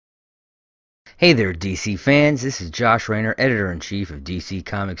Hey there, DC fans. This is Josh Rayner, editor-in-chief of DC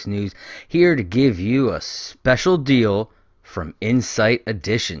Comics News, here to give you a special deal from Insight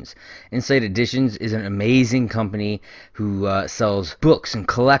Editions. Insight Editions is an amazing company who sells books and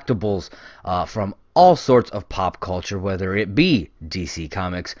collectibles from all sorts of pop culture, whether it be DC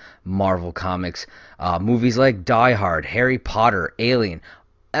Comics, Marvel Comics, movies like Die Hard, Harry Potter, Alien,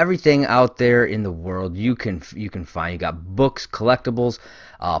 everything out there in the world you can find. You got books, collectibles,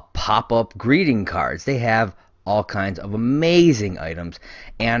 pop-up greeting cards. They have all kinds of amazing items,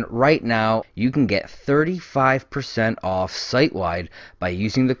 and right now you can get 35% off site-wide by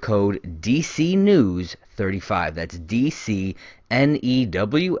using the code DCNews35. That's DCNEWS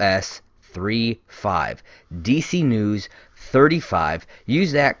 35. DC News 35.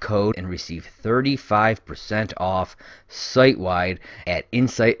 Use that code and receive 35% off site-wide at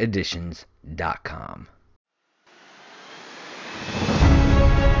insighteditions.com.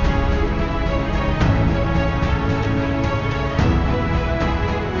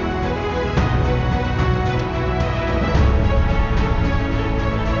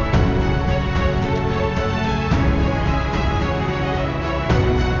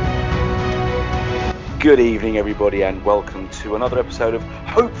 Good evening, everybody, and welcome to another episode of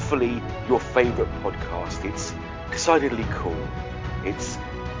hopefully your favourite podcast. It's decidedly cool, it's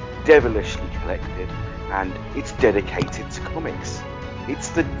devilishly collected, and it's dedicated to comics. It's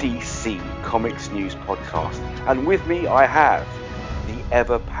the DC Comics News Podcast, and with me I have the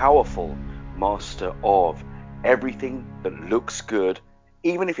ever-powerful master of everything that looks good,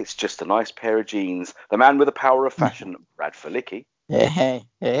 even if it's just a nice pair of jeans, the man with the power of fashion, Brad Felicki. Hey,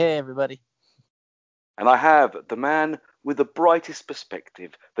 everybody. And I have the man with the brightest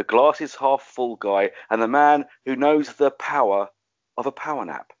perspective, the glass is half full guy, and the man who knows the power of a power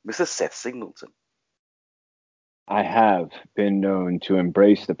nap, Mr. Seth Singleton. I have been known to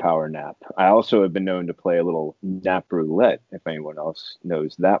embrace the power nap. I also have been known to play a little nap roulette, if anyone else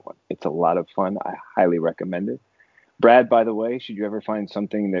knows that one. It's a lot of fun. I highly recommend it. Brad, by the way, should you ever find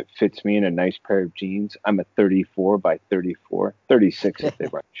something that fits me in a nice pair of jeans, I'm a 34 by 34, 36 if they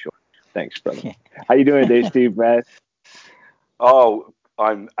run short. Thanks, brother. How you doing today, Steve, Brad? Oh,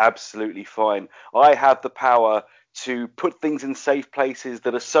 I'm absolutely fine. I have the power to put things in safe places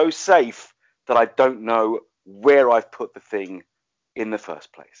that are so safe that I don't know where I've put the thing in the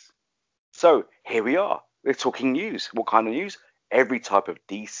first place. So here we are. We're talking news. What kind of news? Every type of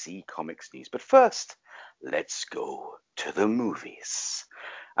DC Comics news. But first, let's go to the movies.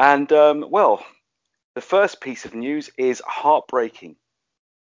 And, the first piece of news is heartbreaking.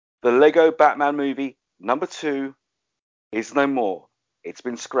 The Lego Batman movie, number 2, is no more. It's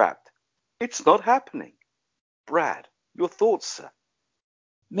been scrapped. It's not happening. Brad, your thoughts, sir?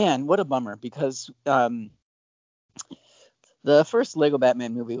 Man, what a bummer, because the first Lego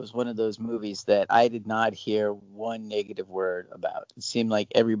Batman movie was one of those movies that I did not hear one negative word about. It seemed like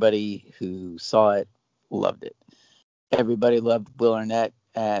everybody who saw it loved it. Everybody loved Will Arnett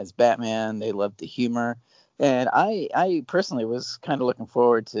as Batman. They loved the humor. And I personally was kind of looking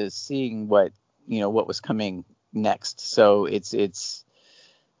forward to seeing what was coming next. So it's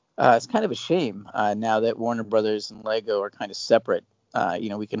kind of a shame now that Warner Brothers and Lego are kind of separate.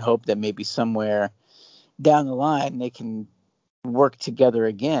 We can hope that maybe somewhere down the line they can work together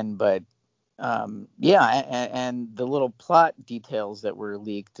again. But and the little plot details that were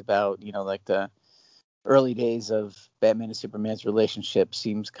leaked about, like the early days of Batman and Superman's relationship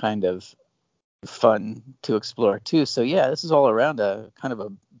seems kind of fun to explore too. So yeah, this is all around a kind of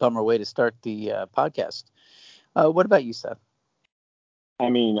a bummer way to start the podcast. What about you, Seth? I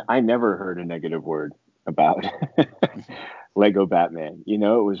mean, I never heard a negative word about Lego Batman. It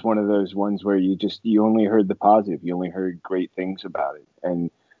was one of those ones where you only heard the positive. You only heard great things about it. And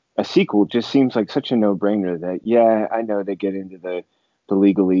a sequel just seems like such a no-brainer that, yeah, I know they get into the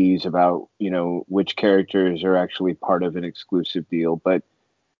legalese about, which characters are actually part of an exclusive deal, but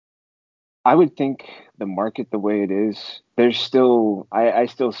I would think the market the way it is, there's still, I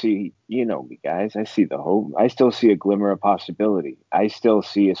still see, me guys, I see the hope. I still see a glimmer of possibility. I still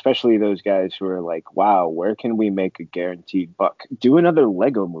see, especially those guys who are like, wow, where can we make a guaranteed buck? Do another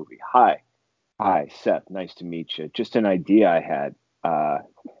Lego movie. Hi, Seth, nice to meet you. Just an idea I had.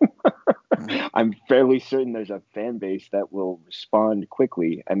 I'm fairly certain there's a fan base that will respond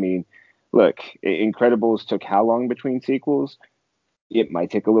quickly. I mean, look, Incredibles took how long between sequels? It might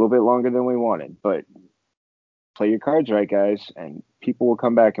take a little bit longer than we wanted, but play your cards right, guys, and people will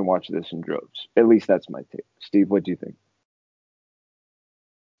come back and watch this in droves. At least that's my take. Steve, what do you think?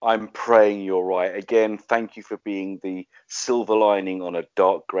 I'm praying you're right. Again, thank you for being the silver lining on a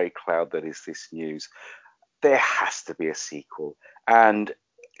dark grey cloud that is this news. There has to be a sequel. And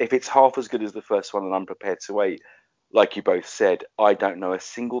if it's half as good as the first one, then I'm prepared to wait. Like you both said, I don't know a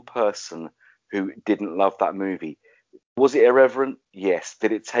single person who didn't love that movie. Was it irreverent? Yes.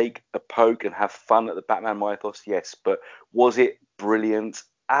 Did it take a poke and have fun at the Batman mythos? Yes. But was it brilliant?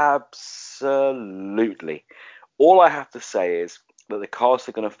 Absolutely. All I have to say is that the cast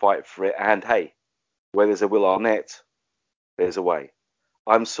are going to fight for it. And hey, where there's a Will Arnett, there's a way.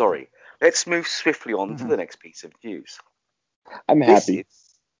 I'm sorry. Let's move swiftly on to the next piece of news. I'm This happy. is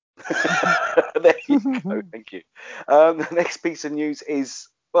there you go. Thank you. The next piece of news is,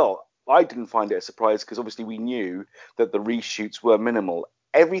 well, I didn't find it a surprise because obviously we knew that the reshoots were minimal.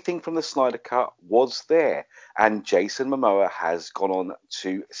 Everything from the Snyder Cut was there, and Jason Momoa has gone on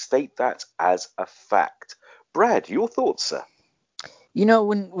to state that as a fact. Brad, your thoughts, sir? You know,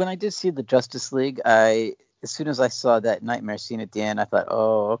 when I did see the Justice League, as soon as I saw that nightmare scene at the end, I thought,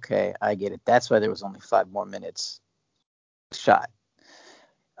 oh, okay, I get it. That's why there was only 5 more minutes shot,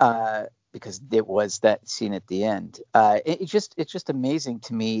 because it was that scene at the end. It's just amazing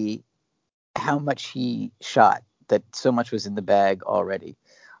to me how much he shot. That so much was in the bag already.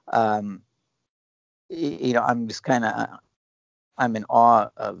 Um, I'm just kind of I'm in awe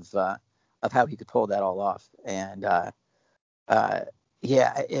of how he could pull that all off. And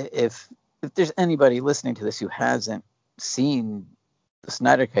yeah, if there's anybody listening to this who hasn't seen the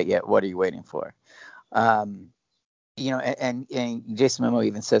Snyder Cut yet, what are you waiting for? And Jason Momoa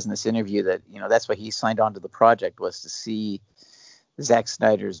even says in this interview that that's why he signed on to the project, was to see Zack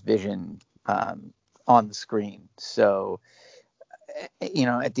Snyder's vision on the screen. So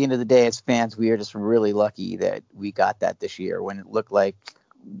at the end of the day, as fans, we are just really lucky that we got that this year when it looked like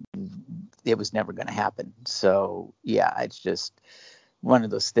it was never going to happen. So yeah, it's just one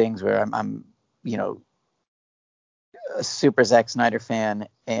of those things where I'm a super Zack Snyder fan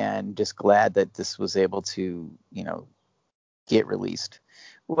and just glad that this was able to, get released.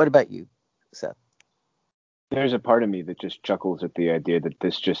 What about you, Seth? There's a part of me that just chuckles at the idea that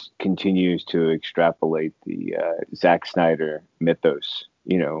this just continues to extrapolate the Zack Snyder mythos,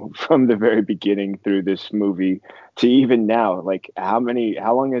 from the very beginning through this movie to even now. Like, how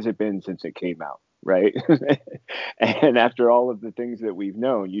long has it been since it came out, right? And after all of the things that we've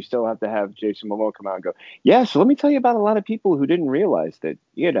known, you still have to have Jason Momoa come out and go, yeah, so let me tell you about a lot of people who didn't realize that,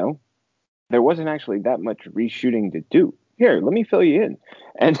 there wasn't actually that much reshooting to do. Here, let me fill you in.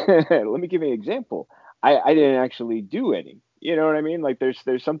 And let me give you an example. I didn't actually do any. You know what I mean? Like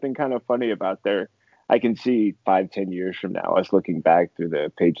there's something kind of funny about there. I can see 5-10 years from now, us looking back through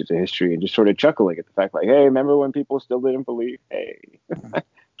the pages of history and just sort of chuckling at the fact like, hey, remember when people still didn't believe? Hey,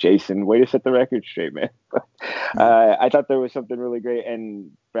 Jason, way to set the record straight, man. I thought there was something really great.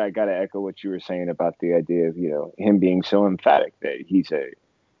 And I got to echo what you were saying about the idea of, him being so emphatic that he's a,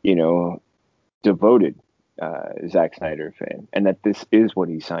 devoted Zack Snyder fan, and that this is what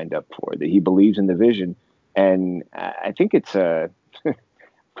he signed up for, that he believes in the vision. And I think it's a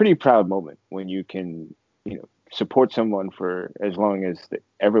pretty proud moment when you can, support someone for as long as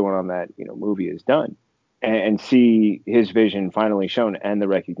everyone on that, movie is done, and see his vision finally shown and the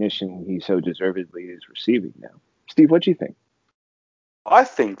recognition he so deservedly is receiving now. Steve, what do you think? I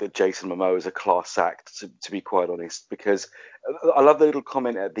think that Jason Momoa is a class act, to be quite honest, because I love the little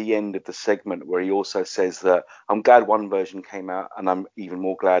comment at the end of the segment where he also says that I'm glad one version came out, and I'm even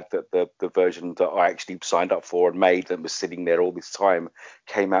more glad that the version that I actually signed up for and made that was sitting there all this time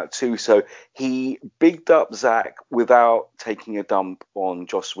came out too. So he bigged up Zach without taking a dump on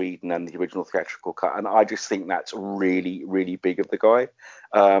Joss Whedon and the original theatrical cut, and I just think that's really, really big of the guy.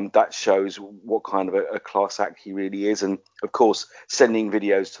 That shows what kind of a class act he really is. And of course, sending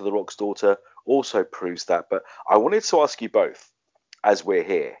videos to The Rock's daughter also proves that. But I wanted to ask you both, as we're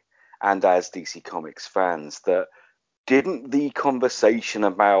here and as DC Comics fans, that didn't the conversation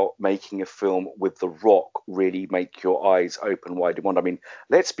about making a film with The Rock really make your eyes open wide and wide? I mean,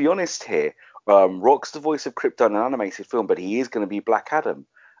 let's be honest here. Rock's the voice of Krypton in an animated film, but he is going to be Black Adam,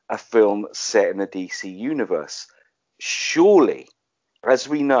 a film set in the DC universe. Surely, as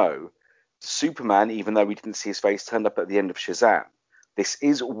we know, Superman, even though we didn't see his face, turned up at the end of Shazam. This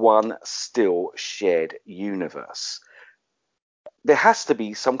is one still shared universe. There has to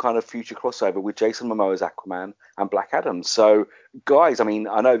be some kind of future crossover with Jason Momoa's Aquaman and Black Adam. So, guys, I mean,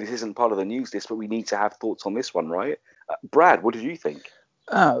 I know this isn't part of the news list, but we need to have thoughts on this one, right? Brad, what did you think?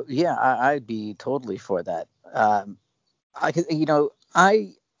 Oh yeah, I'd be totally for that. I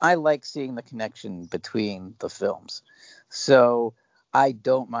like seeing the connection between the films, so I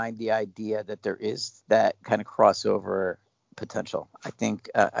don't mind the idea that there is that kind of crossover potential. I think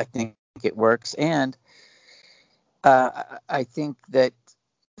it works, and I think that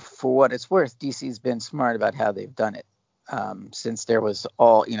for what it's worth, DC's been smart about how they've done it. since there was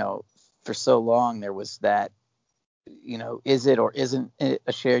all, for so long there was that, is it or isn't it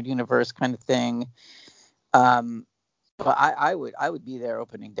a shared universe kind of thing. But I would be there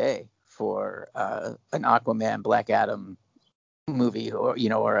opening day for an Aquaman Black Adam movie,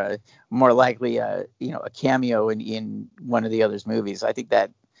 or a more likely a cameo in one of the others movies. I think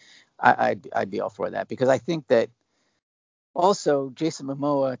that I'd be all for that, because I think that also Jason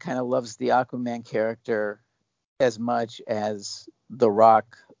Momoa kind of loves the Aquaman character as much as The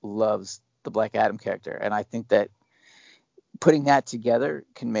Rock loves the Black Adam character, and I think that putting that together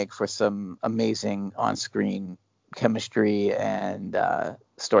can make for some amazing on-screen chemistry and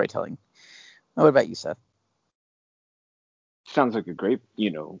storytelling. What about you, Seth? Sounds like a great,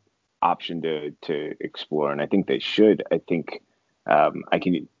 option to explore, and I think they should. I think I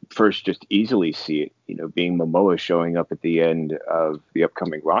can first just easily see it, being Momoa showing up at the end of the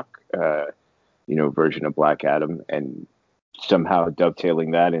upcoming Rock, version of Black Adam, and somehow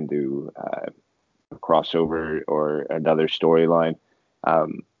dovetailing that into a crossover or another storyline.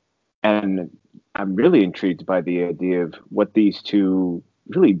 And I'm really intrigued by the idea of what these two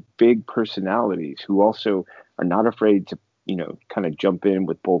really big personalities, who also are not afraid to, kind of jump in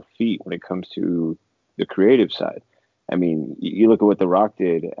with both feet when it comes to the creative side. I mean, you look at what The Rock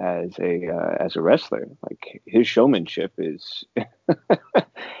did as a wrestler. Like, his showmanship is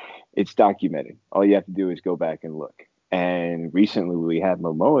it's documented. All you have to do is go back and look. And recently we had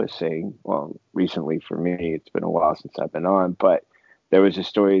Momoa saying, well, recently for me, it's been a while since I've been on, but there was a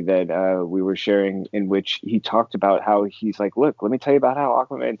story that we were sharing in which he talked about how he's like, look, let me tell you about how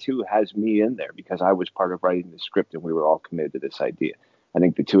Aquaman 2 has me in there, because I was part of writing the script and we were all committed to this idea. I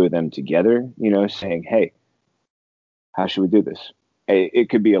think the two of them together, saying, hey, how should we do this? It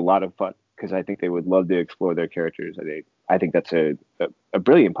could be a lot of fun, because I think they would love to explore their characters. I think that's a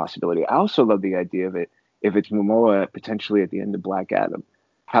brilliant possibility. I also love the idea of it, if it's Momoa potentially at the end of Black Adam,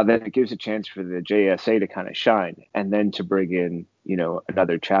 how then it gives a chance for the JSA to kind of shine, and then to bring in,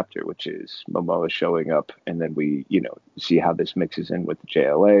 another chapter, which is Momoa showing up, and then we, see how this mixes in with the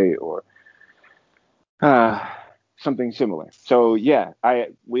JLA or something similar. So yeah,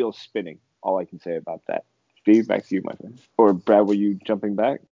 wheels spinning. All I can say about that. Steve, back to you, my friend. Or Brad, were you jumping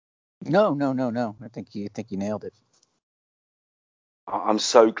back? No. I think you nailed it. I'm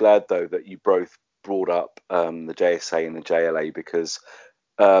so glad though that you both brought up the JSA and the JLA, because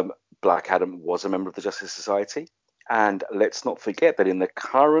Black Adam was a member of the Justice Society, and let's not forget that in the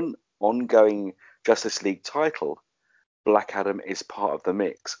current ongoing Justice League title, Black Adam is part of the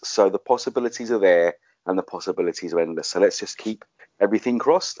mix. So the possibilities are there, and the possibilities are endless. So let's just keep everything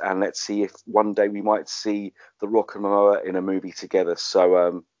crossed, and let's see if one day we might see The Rock and Momoa in a movie together.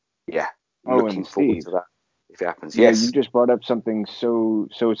 So yeah, looking forward to that if it happens. Yeah, Yes. you just brought up something so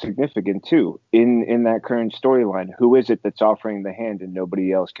significant too. In that current storyline, who is it that's offering the hand and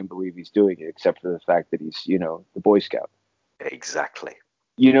nobody else can believe he's doing it, except for the fact that he's, the Boy Scout? Exactly.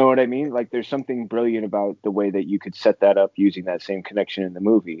 You know what I mean? Like, there's something brilliant about the way that you could set that up using that same connection in the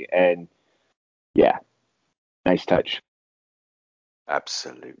movie. And yeah, nice touch.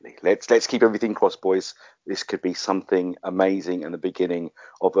 Absolutely. Let's keep everything crossed, boys. This could be something amazing and the beginning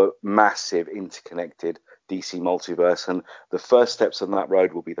of a massive interconnected DC multiverse. And the first steps on that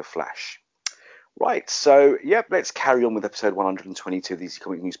road will be the Flash. Right. So, yep, let's carry on with episode 122 of the DC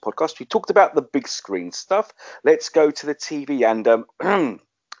Comic News Podcast. We talked about the big screen stuff. Let's go to the TV. And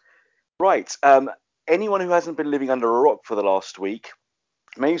right. Anyone who hasn't been living under a rock for the last week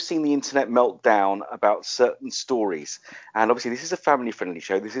may have seen the internet melt down about certain stories. And obviously, this is a family-friendly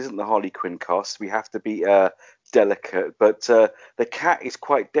show. This isn't the Harley Quinn cast. We have to be delicate. But the cat is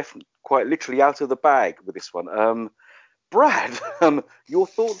quite literally out of the bag with this one. Brad, your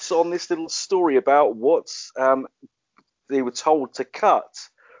thoughts on this little story about what they were told to cut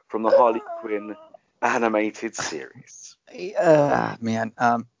from the Harley Quinn animated series? Man,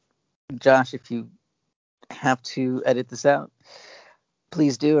 Josh, if you have to edit this out,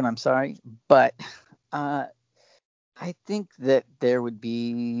 please do, and I'm sorry, but I think that there would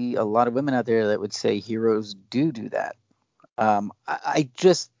be a lot of women out there that would say heroes do that. I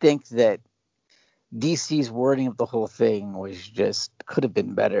just think that DC's wording of the whole thing was just could have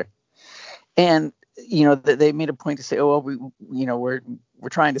been better, and they made a point to say, oh well, we're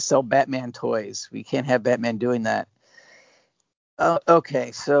trying to sell Batman toys, we can't have Batman doing that.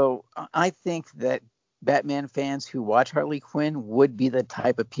 Okay, so I think that Batman fans who watch Harley Quinn would be the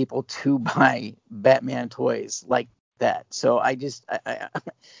type of people to buy Batman toys like that. So I think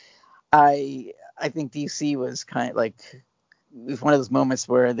DC was kind of like, it was one of those moments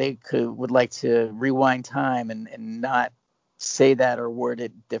where they would like to rewind time and not say that or word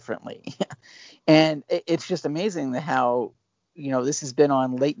it differently. And it's just amazing how, this has been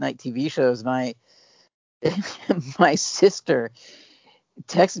on late night TV shows. And my sister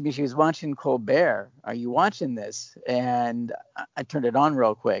texted me. She was watching Colbert. Are you watching this? And I turned it on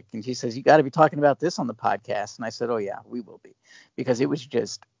real quick. And she says, you got to be talking about this on the podcast. And I said, oh, yeah, we will be. Because it was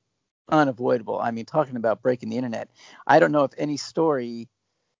just unavoidable. I mean, talking about breaking the internet. I don't know if any story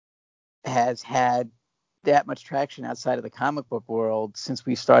has had that much traction outside of the comic book world since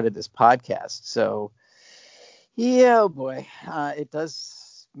we started this podcast. So, yeah, oh boy, it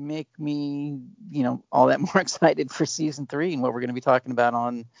does make me, all that more excited for season 3 and what we're going to be talking about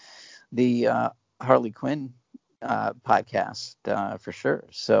on the Harley Quinn podcast for sure.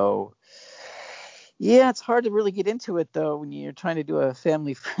 So, yeah, it's hard to really get into it though when you're trying to do a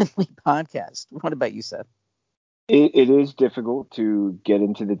family-friendly podcast. What about you, Seth? It is difficult to get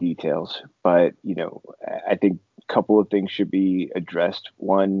into the details, but I think a couple of things should be addressed.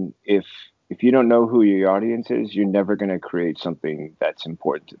 One, if you don't know who your audience is, you're never going to create something that's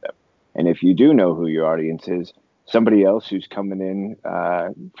important to them. And if you do know who your audience is, somebody else who's coming in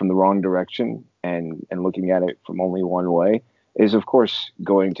from the wrong direction and looking at it from only one way is, of course,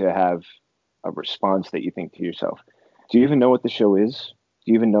 going to have a response that you think to yourself, do you even know what the show is?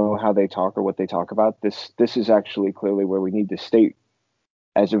 Do you even know how they talk or what they talk about? This is actually clearly where we need to state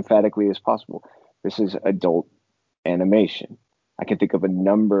as emphatically as possible. This is adult animation. I can think of a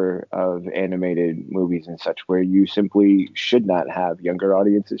number of animated movies and such where you simply should not have younger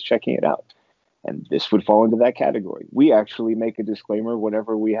audiences checking it out. And this would fall into that category. We actually make a disclaimer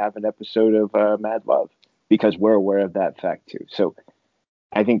whenever we have an episode of Mad Love because we're aware of that fact too. So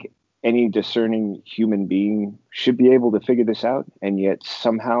I think any discerning human being should be able to figure this out, and yet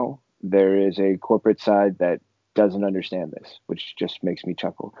somehow there is a corporate side that doesn't understand this, which just makes me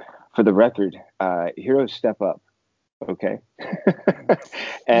chuckle. For the record, heroes step up, okay?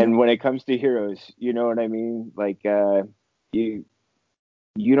 And when it comes to heroes, you know what I mean? Like, you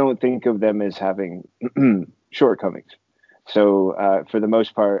don't think of them as having shortcomings. So for the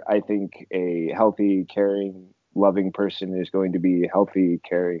most part, I think a healthy, caring, loving person is going to be healthy,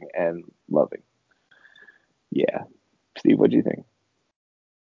 caring, and loving. Yeah. Steve, what do you think?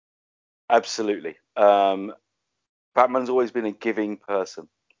 Absolutely. Batman's always been a giving person.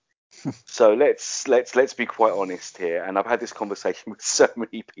 So let's be quite honest here. And I've had this conversation with so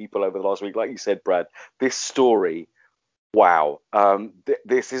many people over the last week. Like you said, Brad, this story, wow.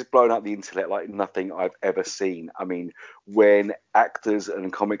 This has blown out the internet like nothing I've ever seen. I mean, when actors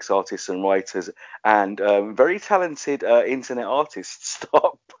and comics artists and writers and very talented internet artists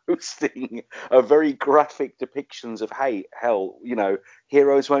start posting very graphic depictions of, hey, hell,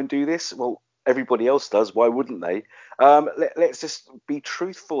 heroes won't do this. Well, everybody else does. Why wouldn't they? Let's just be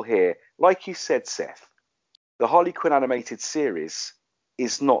truthful here. Like you said, Seth, the Harley Quinn animated series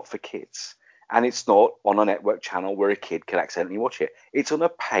is not for kids. And it's not on a network channel where a kid can accidentally watch it. It's on a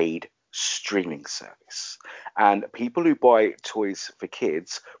paid streaming service. And people who buy toys for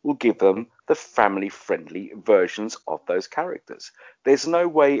kids will give them the family-friendly versions of those characters. There's no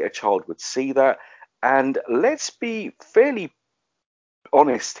way a child would see that. And let's be fairly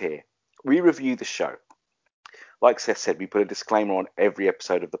honest here. We review the show. Like Seth said, we put a disclaimer on every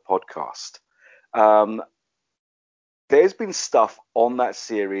episode of the podcast. There's been stuff on that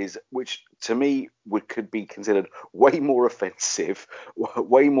series which to me could be considered way more offensive,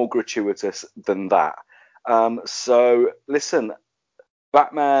 way more gratuitous than that. So listen,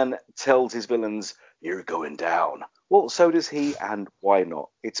 Batman tells his villains, you're going down. Well, so does he, and why not?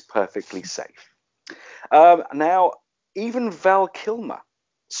 It's perfectly safe. Now, even Val Kilmer,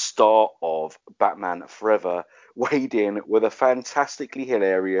 star of Batman Forever, weighed in with a fantastically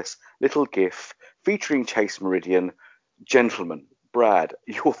hilarious little gif featuring Chase Meridian. Gentlemen, Brad,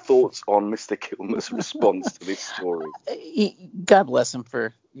 your thoughts on Mr. Kilmer's response to this story? God bless him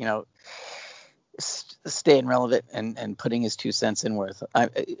for, staying relevant and putting his 2 cents in worth.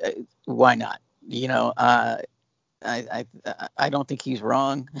 Why not? I don't think he's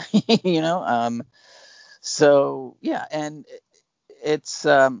wrong. So yeah, and it's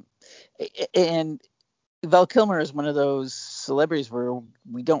and Val Kilmer is one of those celebrities where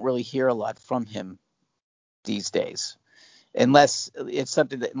we don't really hear a lot from him these days. Unless it's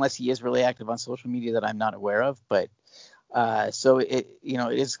something unless he is really active on social media that I'm not aware of. But so it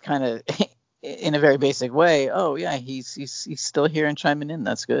is kind of in a very basic way. Oh yeah, he's still here and chiming in.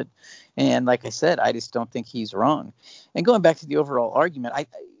 That's good. And like I said, I just don't think he's wrong. And going back to the overall argument,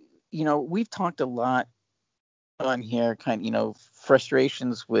 we've talked a lot on here,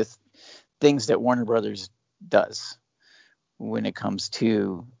 frustrations with things that Warner Brothers does when it comes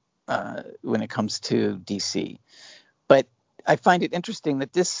to DC. But I find it interesting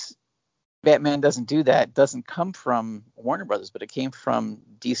that this Batman doesn't do that. It doesn't come from Warner Brothers, but it came from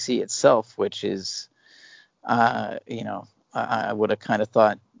DC itself, which is, I would have kind of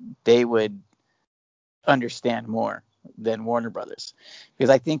thought they would understand more than Warner Brothers. Because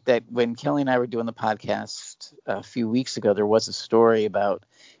I think that when Kelly and I were doing the podcast a few weeks ago, there was a story about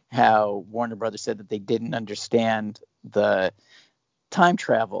how Warner Brothers said that they didn't understand the time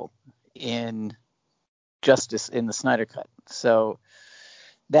travel in Justice in the Snyder Cut. So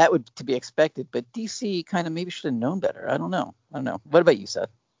that would to be expected, but DC kind of maybe should have known better. I don't know. What about you, Seth?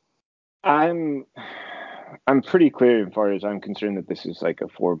 I'm pretty clear as far as I'm concerned that this is like a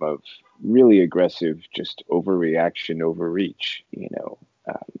form of really aggressive, just overreaction, overreach.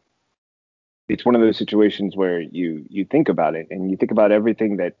 It's one of those situations where you think about it and you think about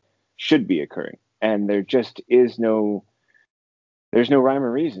everything that should be occurring, and there just is there's no rhyme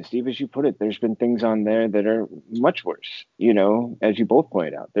or reason. Steve, as you put it, there's been things on there that are much worse. As you both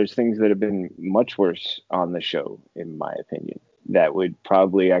pointed out, there's things that have been much worse on the show, in my opinion, that would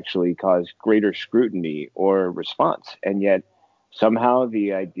probably actually cause greater scrutiny or response. And yet somehow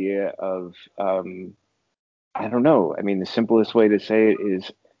the idea of, I don't know, I mean, the simplest way to say it is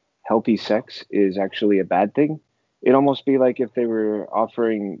healthy sex is actually a bad thing. It'd almost be like if they were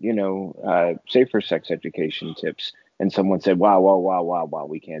offering, safer sex education tips and someone said, wow,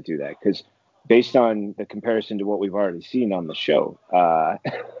 we can't do that. Because based on the comparison to what we've already seen on the show,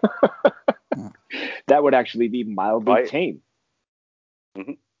 that would actually be mildly tame.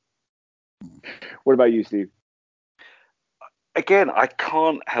 Mm-hmm. What about you, Steve? Again, I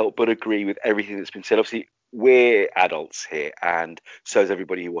can't help but agree with everything that's been said. Obviously, we're adults here, and so is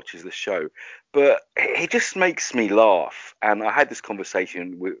everybody who watches the show. But it just makes me laugh. And I had this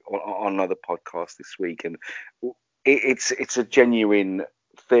conversation on another podcast this week, and it's a genuine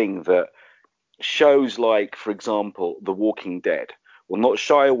thing that shows like, for example, The Walking Dead will not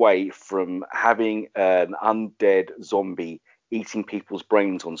shy away from having an undead zombie eating people's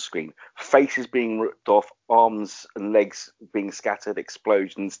brains on screen, faces being ripped off, arms and legs being scattered,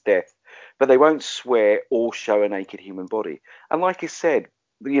 explosions, death, but they won't swear or show a naked human body. And like I said,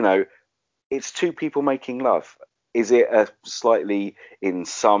 it's two people making love. Is it a slightly, in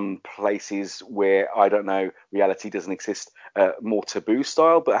some places where, I don't know, reality doesn't exist, more taboo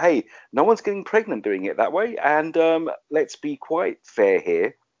style? But hey, no one's getting pregnant doing it that way. And let's be quite fair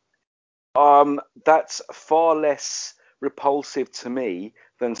here. That's far less repulsive to me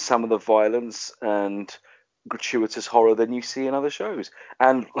than some of the violence and gratuitous horror than you see in other shows.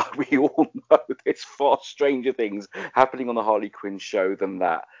 And like we all know, there's far stranger things happening on the Harley Quinn show than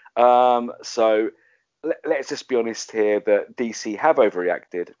that. So let's just be honest here that DC have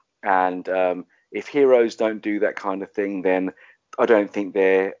overreacted. And if heroes don't do that kind of thing, then I don't think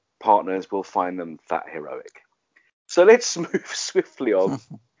their partners will find them that heroic. So let's move swiftly on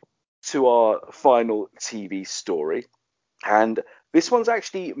to our final TV story. And this one's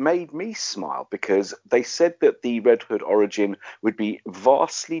actually made me smile because they said that the Red Hood origin would be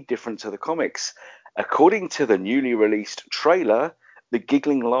vastly different to the comics. According to the newly released trailer, the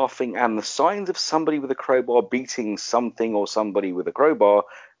giggling, laughing, and the signs of somebody with a crowbar beating something or somebody with a crowbar,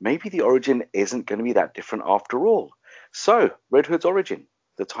 maybe the origin isn't going to be that different after all. So, Red Hood's origin,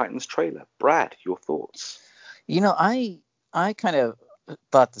 the Titans trailer. Brad, your thoughts? I kind of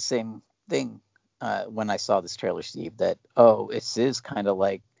thought the same thing when I saw this trailer, Steve, that, it is kind of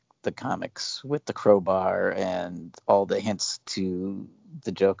like the comics with the crowbar and all the hints to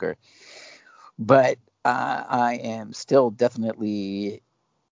the Joker. But I am still definitely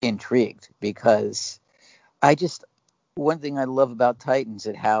intrigued because one thing I love about Titans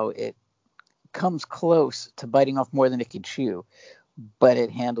is how it comes close to biting off more than it can chew, but it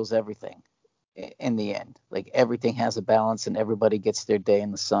handles everything in the end. Like everything has a balance and everybody gets their day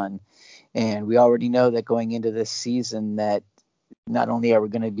in the sun. And we already know that going into this season that not only are we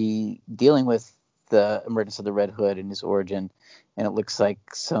going to be dealing with the emergence of the Red Hood and his origin, and it looks like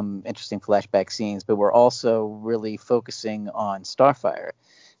some interesting flashback scenes, but we're also really focusing on Starfire.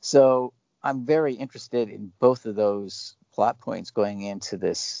 So I'm very interested in both of those plot points going into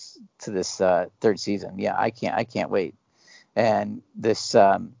this third season. Yeah, I can't wait. And this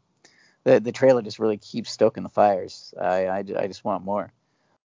the trailer just really keeps stoking the fires. I just want more.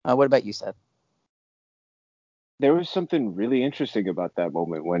 What about you, Seth? There was something really interesting about that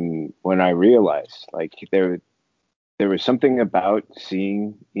moment when I realized, like, there was something about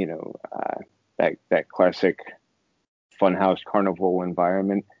seeing, that classic funhouse carnival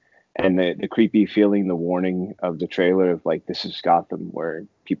environment and the creepy feeling, the warning of the trailer of like, this is Gotham where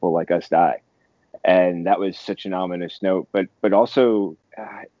people like us die. And that was such an ominous note, but also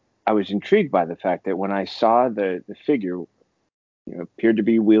I was intrigued by the fact that when I saw the figure, appeared to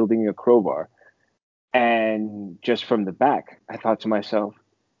be wielding a crowbar. And just from the back, I thought to myself,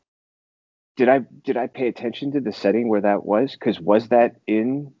 did I pay attention to the setting where that was? Because was that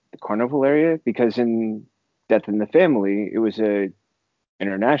in the carnival area? Because in Death in the Family, it was a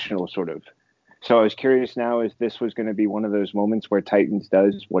international sort of. So I was curious now if this was going to be one of those moments where Titans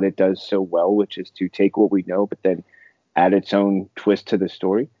does what it does so well, which is to take what we know, but then add its own twist to the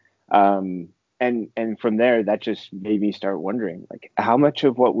story. And from there, that just made me start wondering, like, how much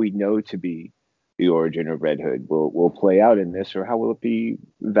of what we know to be the origin of Red Hood will play out in this, or how will it be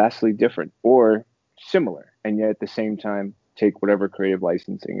vastly different or similar, and yet at the same time take whatever creative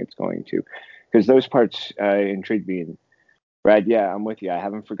licensing it's going to, because those parts intrigued me. And Brad, yeah, I'm with you. I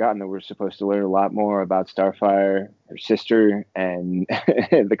haven't forgotten that we're supposed to learn a lot more about Starfire, her sister, and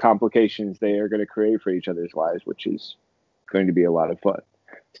the complications they are going to create for each other's lives, which is going to be a lot of fun.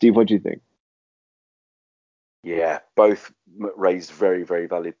 Steve, what do you think? Yeah, both raised very, very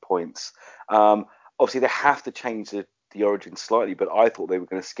valid points. Obviously, they have to change the origin slightly, but I thought they were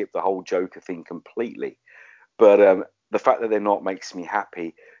going to skip the whole Joker thing completely. But the fact that they're not makes me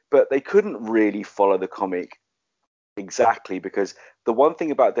happy. But they couldn't really follow the comic exactly, because the one thing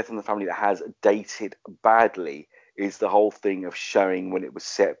about Death in the Family that has dated badly is the whole thing of showing when it was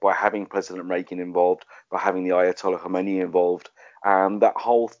set, by having President Reagan involved, by having the Ayatollah Khomeini involved, and that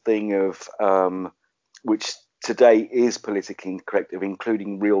whole thing of which today is politically incorrect, of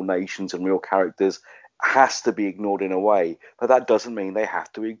including real nations and real characters, has to be ignored in a way. But that doesn't mean they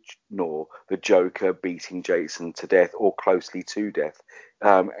have to ignore the Joker beating Jason to death or closely to death.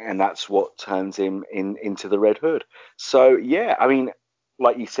 And that's what turns him into the Red Hood. So, yeah, I mean,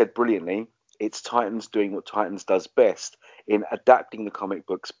 like you said brilliantly, it's Titans doing what Titans does best in adapting the comic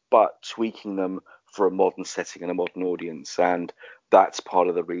books, but tweaking them for a modern setting and a modern audience. And that's part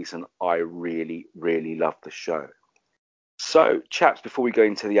of the reason I really, really love the show. So, chaps, before we go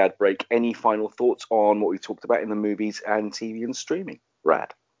into the ad break, any final thoughts on what we talked about in the movies and TV and streaming?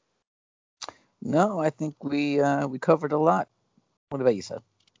 Brad? No, I think we covered a lot. What about you, Seth?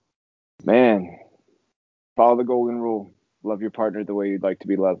 Man, follow the golden rule. Love your partner the way you'd like to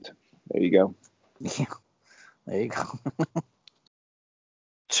be loved. There you go. Yeah, there you go.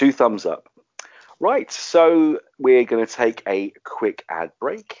 2 thumbs up. Right, so we're going to take a quick ad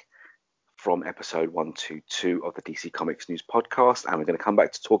break from episode 122 of the DC Comics News podcast, and we're going to come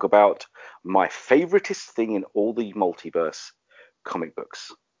back to talk about my favoritist thing in all the multiverse, comic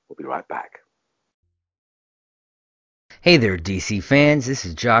books. We'll be right back. Hey there, DC fans. This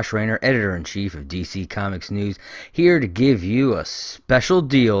is Josh Rayner, Editor-in-Chief of DC Comics News, here to give you a special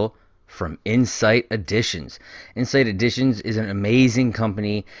deal from Insight Editions. Insight Editions is an amazing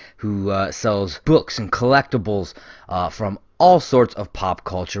company who sells books and collectibles from all sorts of pop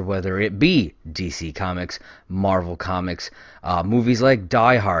culture, whether it be DC Comics, Marvel Comics, movies like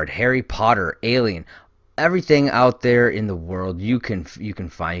Die Hard, Harry Potter, Alien, everything out there in the world you can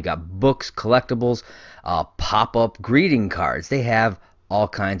find. You got books, collectibles, pop-up greeting cards. They have all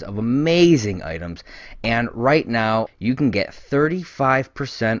kinds of amazing items, and right now you can get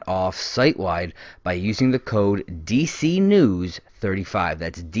 35% off site-wide by using the code DCNews35.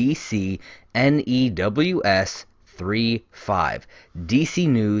 That's DCNEWS 35. DC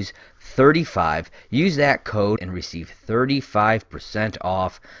News 35. Use that code and receive 35%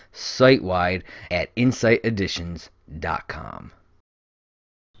 off site-wide at insighteditions.com.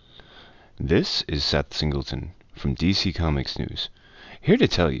 This is Seth Singleton from DC Comics News, here to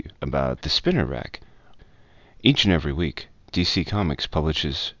tell you about the Spinner Rack. Each and every week, DC Comics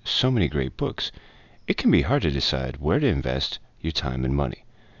publishes so many great books, it can be hard to decide where to invest your time and money.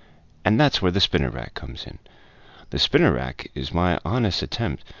 And that's where the Spinner Rack comes in. The Spinner Rack is my honest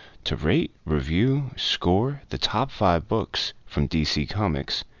attempt to rate, review, score the top 5 books from DC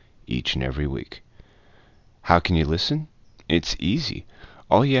Comics each and every week. How can you listen? It's easy.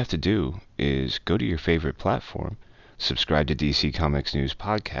 All you have to do is go to your favorite platform, subscribe to DC Comics News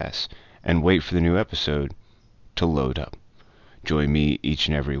podcasts, and wait for the new episode to load up. Join me each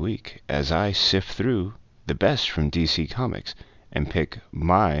and every week as I sift through the best from DC Comics and pick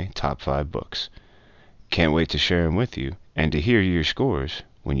my top 5 books. Can't wait to share them with you and to hear your scores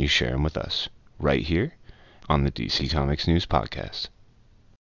when you share them with us, right here on the DC Comics News podcast.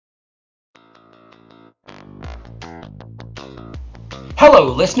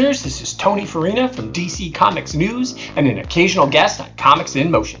 Hello, listeners. This is Tony Farina from DC Comics News and an occasional guest on Comics in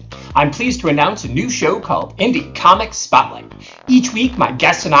Motion. I'm pleased to announce a new show called Indie Comics Spotlight. Each week, my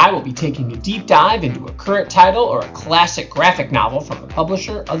guests and I will be taking a deep dive into a current title or a classic graphic novel from a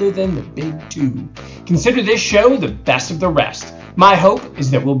publisher other than the big two. Consider this show the best of the rest. My hope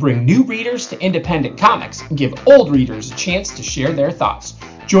is that we'll bring new readers to independent comics and give old readers a chance to share their thoughts.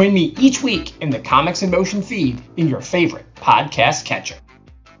 Join me each week in the Comics in Motion feed in your favorite podcast catcher.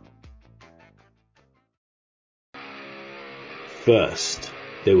 First,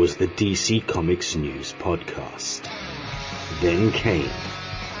 there was the DC Comics News podcast. Then came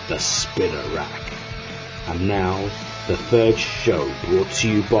the Spinner Rack. And now, the third show brought to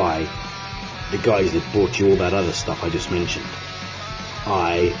you by the guys that brought you all that other stuff I just mentioned.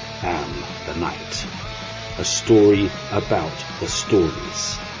 I Am the Night. A story about the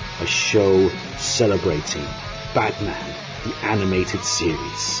stories. A show celebrating Batman, the animated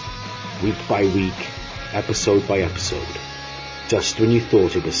series. Week by week, episode by episode. Just when you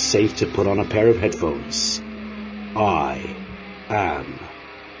thought it was safe to put on a pair of headphones, I am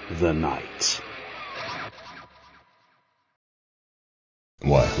the Night.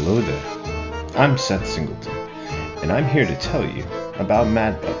 Why, hello there. I'm Seth Singleton, and I'm here to tell you about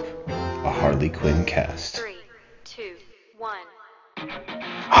Mad Love, a Harley Quinn cast. 3, 2, 1.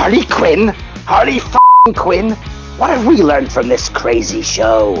 Harley Quinn? Harley f***ing Quinn? What have we learned from this crazy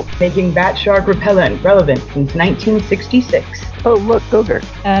show? Making bat shark repellent relevant since 1966. Oh, look, Booger.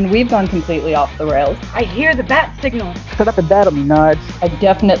 And we've gone completely off the rails. I hear the bat signal. Shut up and battle me, Nards. I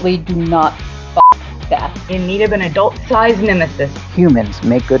definitely do not bats. In need of an adult-sized nemesis. Humans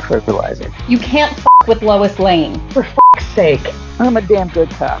make good fertilizer. You can't with Lois Lane. For f***'s sake. I'm a damn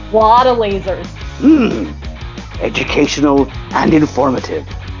good cop. Lot of lasers. Educational and informative.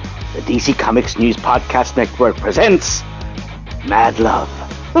 The DC Comics News Podcast Network presents Mad Love,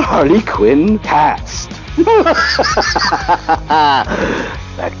 the Harley Quinn cast.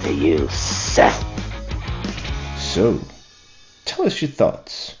 Back to you, Seth. So, tell us your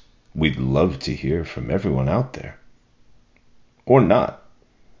thoughts. We'd love to hear from everyone out there. Or not.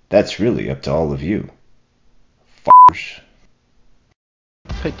 That's really up to all of you. F***ers.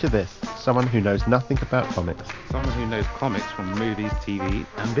 Picture this, someone who knows nothing about comics. Someone who knows comics from movies, TV,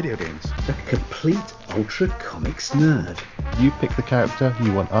 and video games. A complete ultra comics nerd. You pick the character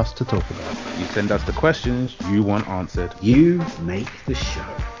you want us to talk about. You send us the questions you want answered. You make the show.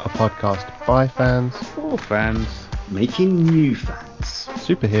 A podcast by fans. For fans. Making new fans.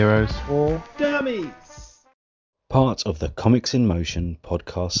 Superheroes. Or dummies. Part of the Comics in Motion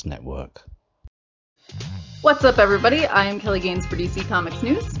podcast network. What's up, everybody? I am Kelly Gaines for DC Comics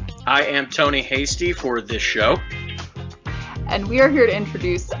News. I am Tony Hasty for this show. And we are here to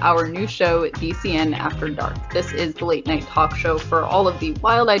introduce our new show, DCN After Dark. This is the late night talk show for all of the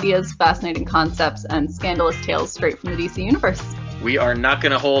wild ideas, fascinating concepts, and scandalous tales straight from the DC universe. We are not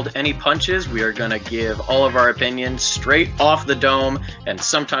going to hold any punches. We are going to give all of our opinions straight off the dome, and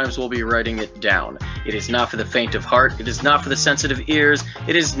sometimes we'll be writing it down. It is not for the faint of heart. It is not for the sensitive ears.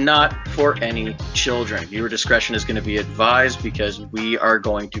 It is not for any children. Viewer discretion is going to be advised because we are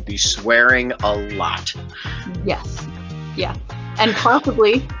going to be swearing a lot. Yes. Yeah. And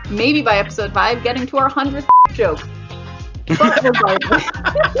possibly, maybe by episode 5, getting to our 100th joke. But regardless.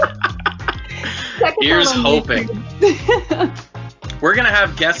 Here's hoping. We're going to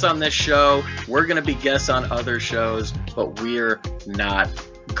have guests on this show. We're going to be guests on other shows, but we're not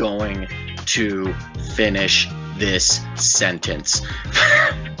going to finish this sentence.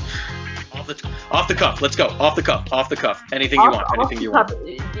 Off the cuff. Let's go. Off the cuff. Anything you want.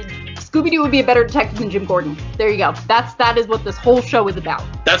 Scooby-Doo would be a better detective than Jim Gordon. There you go. That is what this whole show is about.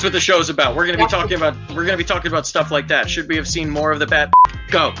 That's what the show's about. We're going to be talking about stuff like that. Should we have seen more of the Bat?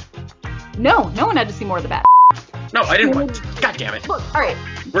 Go. No one had to see more of the Bat. No, I didn't want to. God damn it. Look, all right.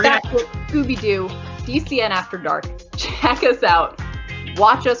 That's it. Scooby-Doo, DCN After Dark. Check us out.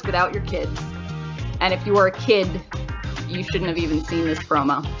 Watch us without your kids. And if you are a kid, you shouldn't have even seen this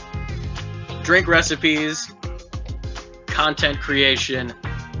promo. Drink recipes, content creation,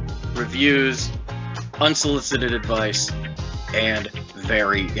 reviews, unsolicited advice, and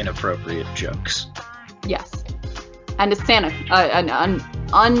very inappropriate jokes. Yes. And a Santa, an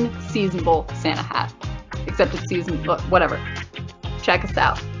unseasonable Santa hat. Except it's season, whatever. Check us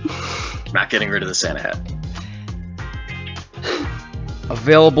out. Not getting rid of the Santa hat.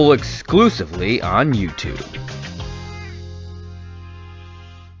 Available exclusively on YouTube.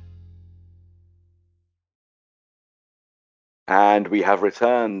 And we have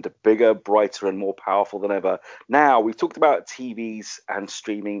returned bigger, brighter, and more powerful than ever. Now, we've talked about TVs and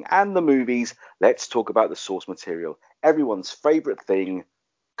streaming and the movies. Let's talk about the source material. Everyone's favorite thing,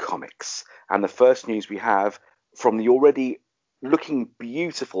 comics. And the first news we have from the already looking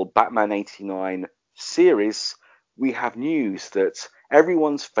beautiful Batman 89 series, we have news that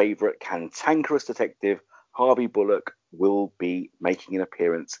everyone's favorite cantankerous detective, Harvey Bullock, will be making an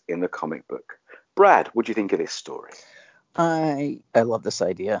appearance in the comic book. Brad, what do you think of this story? I love this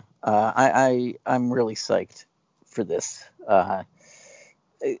idea. I'm really psyched for this. I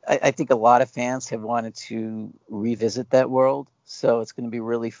think a lot of fans have wanted to revisit that world, so it's going to be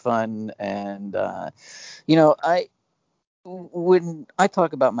really fun. And I when I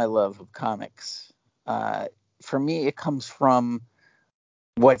talk about my love of comics, for me it comes from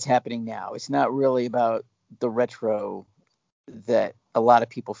what's happening now. It's not really about the retro that a lot of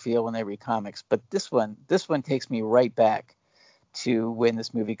people feel when they read comics, but this one takes me right back to when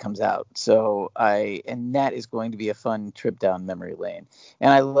this movie comes out. And that is going to be a fun trip down memory lane.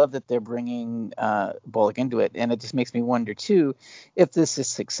 And I love that they're bringing Bullock into it. And it just makes me wonder too, if this is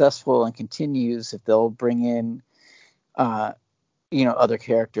successful and continues, if they'll bring in, other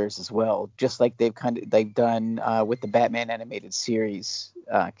characters as well, just like they've done with the Batman animated series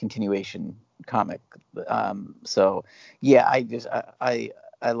continuation comic. So yeah,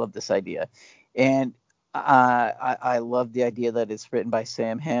 I love this idea, and I love the idea that it's written by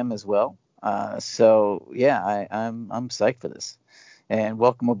Sam Hamm as well. So yeah, I'm psyched for this, and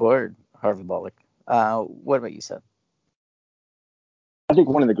welcome aboard, Harvey Bullock. What about you, Seth? I think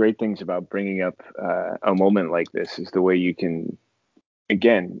one of the great things about bringing up a moment like this is the way you can,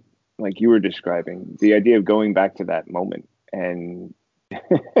 again, like you were describing, the idea of going back to that moment. And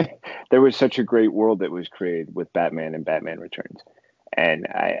there was such a great world that was created with Batman and Batman Returns. And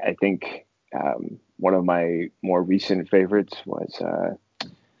I think one of my more recent favorites was,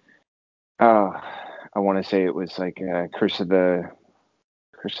 I want to say it was like Curse of the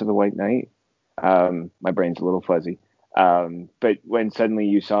White Knight. My brain's a little fuzzy. But when suddenly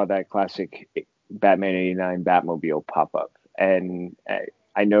you saw that classic Batman '89 Batmobile pop up, and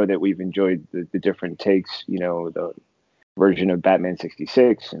I know that we've enjoyed the different takes, the version of Batman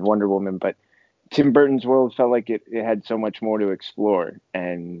 '66 and Wonder Woman, but Tim Burton's world felt like it had so much more to explore.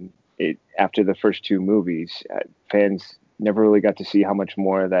 And after the first two movies, fans never really got to see how much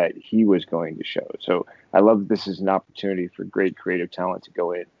more that he was going to show. So I love this is an opportunity for great creative talent to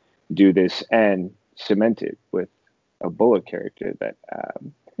go in, do this, and cement it with a Bullock character that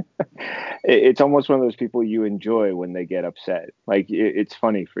it's almost one of those people you enjoy when they get upset. Like it's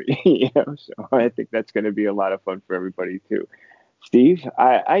funny for you, So I think that's going to be a lot of fun for everybody too. Steve,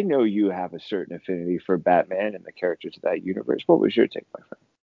 I know you have a certain affinity for Batman and the characters of that universe. What was your take, my friend?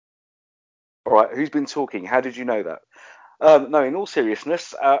 All right, who's been talking? How did you know that? No, in all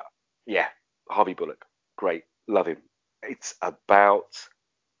seriousness, yeah, Harvey Bullock, great, love him. It's about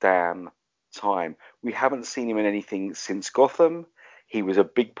damn time. We haven't seen him in anything since Gotham. He was a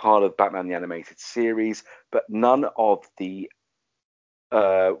big part of Batman the Animated Series, but none of the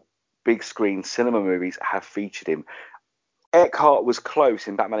big screen cinema movies have featured him. Eckhart was close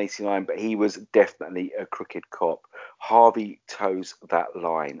in Batman '89, but he was definitely a crooked cop. Harvey toes that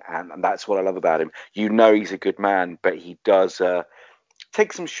line, and that's what I love about him. He's a good man, but he does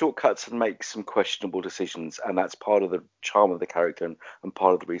take some shortcuts and make some questionable decisions, and that's part of the charm of the character and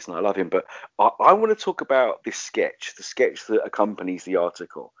part of the reason I love him. But I want to talk about this sketch, the sketch that accompanies the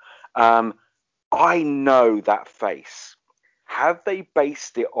article. I know that face. Have they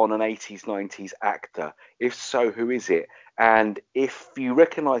based it on an 80s, 90s actor? If so, who is it? And if you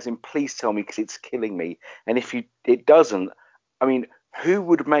recognize him, please tell me because it's killing me. And if it doesn't, I mean, who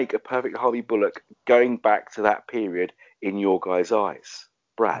would make a perfect Harvey Bullock going back to that period in your guys' eyes?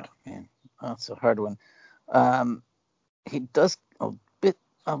 Brad. Oh, man, that's a hard one. He does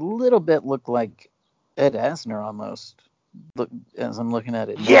a little bit look like Ed Asner almost. Look, as I'm looking at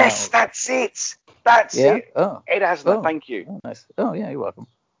it now. Yes, that's it. That's it. Oh, Ed Asner. Thank you. Oh, nice. Oh, yeah, you're welcome.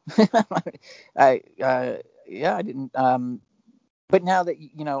 I didn't. But now that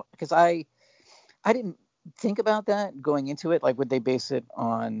because I didn't think about that going into it. Like, would they base it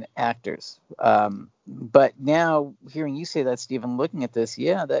on actors? But now hearing you say that, Stephen, looking at this,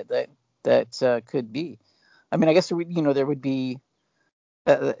 yeah, that could be. I mean, I guess there would be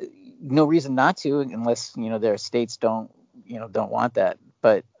no reason not to, unless their states don't want that.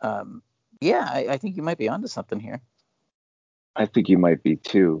 But yeah, I think you might be onto something here. I think you might be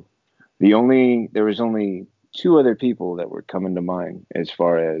too. There was only two other people that were coming to mind as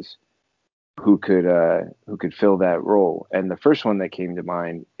far as who could fill that role, and the first one that came to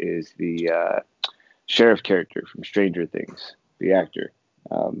mind is the sheriff character from Stranger Things, the actor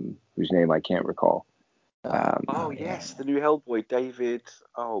whose name I can't recall. Yes, the new Hellboy, David.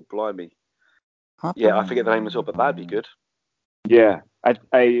 Oh, blimey. Yeah, I forget the name as well, but that'd be good. Yeah,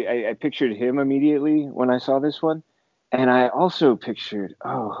 I pictured him immediately when I saw this one, and I also pictured,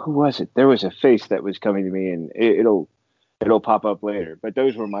 who was it? There was a face that was coming to me, and it'll pop up later. But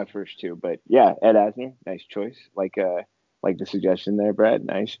those were my first two. But yeah, Ed Asner, nice choice. Like the suggestion there, Brad.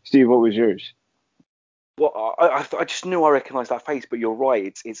 Nice. Steve, what was yours? Well, I just knew I recognised that face, but you're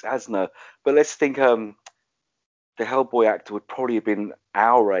right, it's Asner. But let's think, the Hellboy actor would probably have been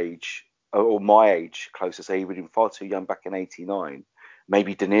our age, or my age, closest. He would have been far too young back in '89.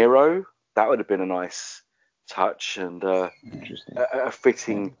 Maybe De Niro. That would have been a nice touch and Interesting. a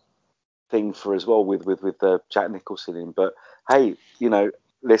fitting thing for as well with Jack Nicholson in. But hey,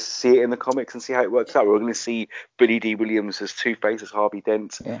 let's see it in the comics and see how it works out. We're going to see Billy D. Williams as Two-Face, as Harvey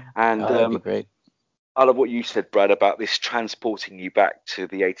Dent, and that'd be great. I love what you said, Brad, about this transporting you back to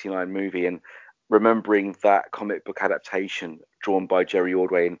the '89 movie and remembering that comic book adaptation drawn by Jerry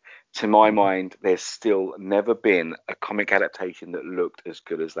Ordway. And to my mind, there's still never been a comic adaptation that looked as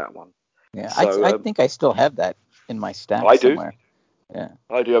good as that one. Yeah, So, I think I still have that in my stack I do. somewhere. Yeah,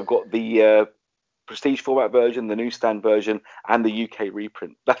 I do. I've got the prestige format version, the newsstand version, and the UK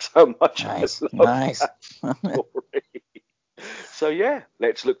reprint. That's how much I love that story. So yeah,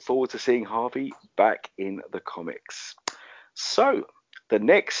 let's look forward to seeing Harvey back in the comics. So the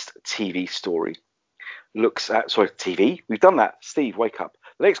next TV story looks at, sorry, TV, we've done that. Steve, wake up.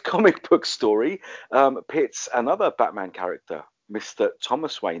 The next comic book story pits another Batman character, Mr.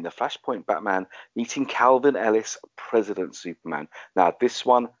 Thomas Wayne, the Flashpoint Batman, meeting Calvin Ellis, President Superman. Now, this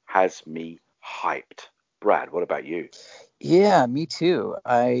one has me hyped. Brad, what about you? Yeah, me too.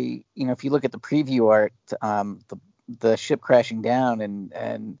 If you look at the preview art, the ship crashing down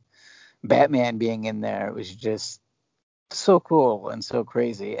and Batman being in there, it was just so cool and so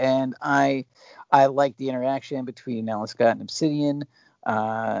crazy. And I like the interaction between Alan Scott and Obsidian.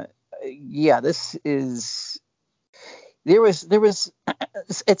 This is. There was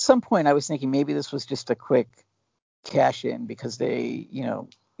at some point I was thinking maybe this was just a quick cash in because they,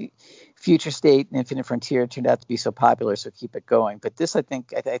 Future State and Infinite Frontier turned out to be so popular, so keep it going. But this, I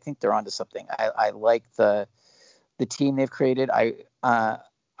think they're onto something. I like the team they've created.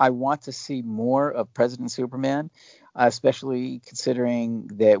 I want to see more of President Superman, especially considering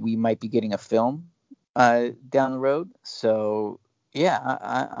that we might be getting a film down the road. So yeah,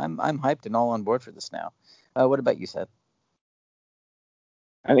 I'm hyped and all on board for this now. What about you, Seth?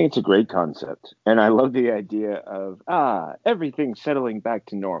 I think it's a great concept, and I love the idea of everything settling back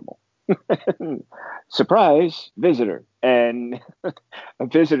to normal. Surprise visitor, and a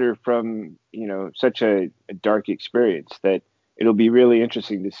visitor from such a dark experience that it'll be really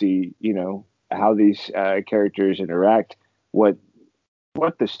interesting to see how these characters interact, what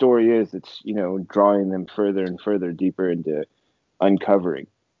the story is that's drawing them further and further deeper into uncovering.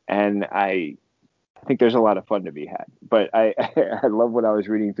 And I think there's a lot of fun to be had. But I I love when I was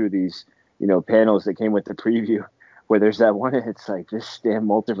reading through these panels that came with the preview, where there's that one, and it's like, this damn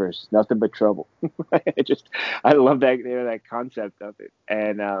multiverse, nothing but trouble. I love that that concept of it,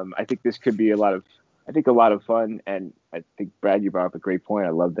 and I think this could be a lot of fun. And I think, Brad, you brought up a great point.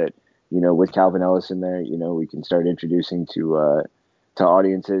 I love that with Calvin Ellis in there, we can start introducing to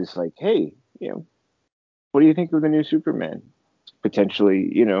audiences like, hey, what do you think of the new Superman?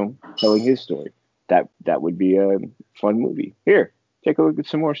 Potentially, telling his story. That would be a fun movie. Here, take a look at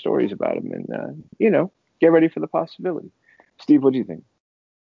some more stories about him, and get ready for the possibility. Steve, what do you think?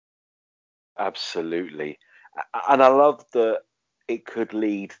 Absolutely. And I love that it could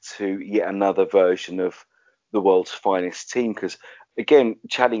lead to yet another version of the world's finest team. Because, again,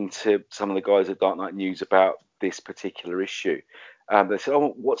 chatting to some of the guys at Dark Knight News about this particular issue, they said,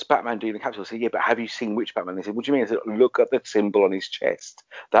 "Oh, what's Batman doing in the capsule?" I said, "Yeah, but have you seen which Batman?" They said, "What do you mean?" I said, "Look at the symbol on his chest.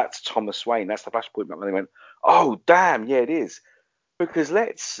 That's Thomas Wayne. That's the Flashpoint Batman." They went, "Oh, damn, yeah, it is." Because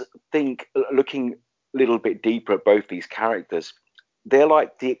let's think, looking a little bit deeper at both these characters, they're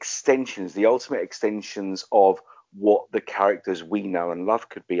like the extensions, the ultimate extensions of what the characters we know and love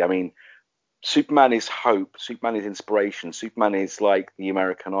could be. I mean, Superman is hope, Superman is inspiration, Superman is like the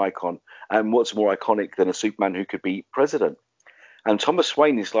American icon. And what's more iconic than a Superman who could be president? And Thomas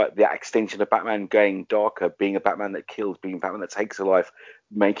Wayne is like the extension of Batman going darker, being a Batman that kills, being a Batman that takes a life,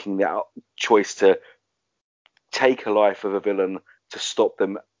 making that choice to take a life of a villain to stop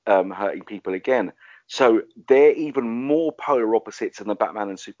them hurting people again. So they're even more polar opposites than the Batman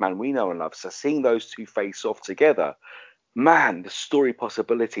and Superman we know and love. So seeing those two face off together, man, the story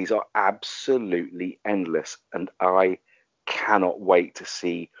possibilities are absolutely endless. And I cannot wait to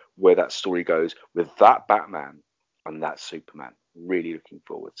see where that story goes with that Batman and that Superman. Really looking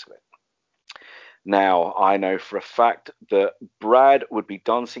forward to it. Now, I know for a fact that Brad would be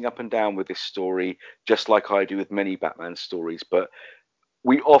dancing up and down with this story, just like I do with many Batman stories. But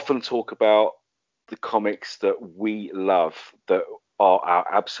we often talk about the comics that we love, that are our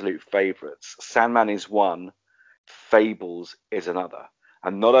absolute favorites. Sandman is one, Fables is another.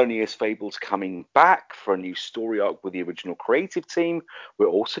 And not only is Fables coming back for a new story arc with the original creative team, we're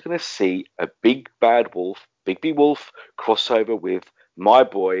also going to see a Big Bad Wolf, Bigby Wolf crossover with my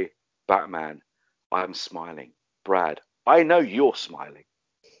boy, Batman. I'm smiling. Brad, I know you're smiling.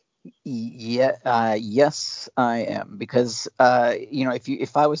 Yeah, yes, I am, because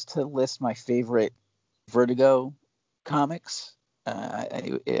if I was to list my favorite Vertigo comics,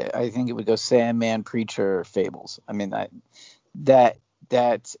 I think it would go Sandman, Preacher, Fables. I mean, that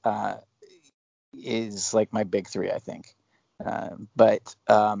is like my big three, I think. But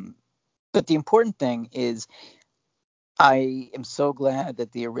the important thing is, I am so glad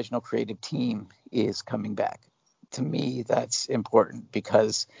that the original creative team is coming back. To me, that's important,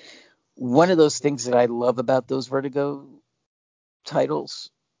 because one of those things that I love about those Vertigo titles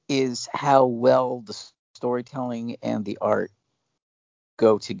is how well the storytelling and the art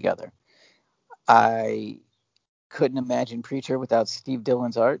go together. I couldn't imagine Preacher without Steve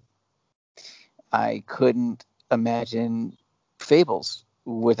Dillon's art. I couldn't imagine Fables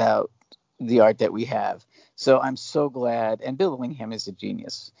without the art that we have. So I'm so glad, and Bill Willingham is a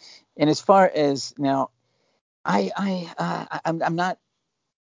genius. And as far as now, I'm not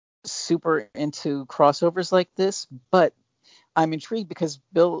super into crossovers like this, but I'm intrigued because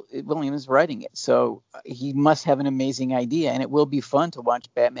Bill Williams is writing it, so he must have an amazing idea, and it will be fun to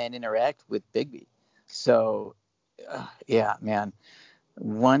watch Batman interact with Bigby. So, yeah, man,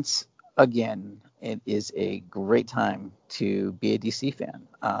 once again, it is a great time to be a DC fan.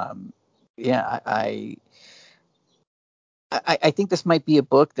 Yeah, I think this might be a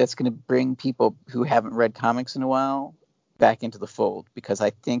book that's going to bring people who haven't read comics in a while back into the fold, because I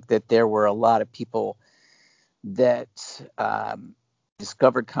think that there were a lot of people that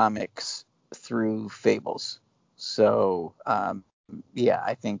discovered comics through Fables. So yeah,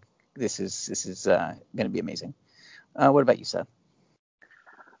 I think this is going to be amazing. What about you, Seth?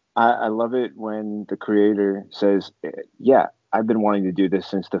 I love it when the creator says, yeah, I've been wanting to do this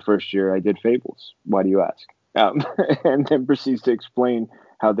since the first year I did Fables. Why do you ask? And then proceeds to explain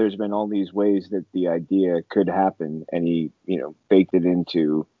how there's been all these ways that the idea could happen, and he, baked it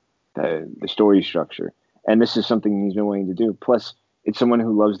into the story structure. And this is something he's been wanting to do. Plus, it's someone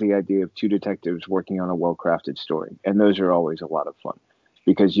who loves the idea of two detectives working on a well-crafted story, and those are always a lot of fun,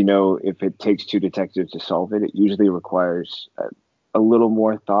 because if it takes two detectives to solve it, it usually requires a little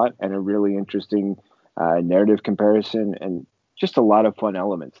more thought and a really interesting narrative comparison, and just a lot of fun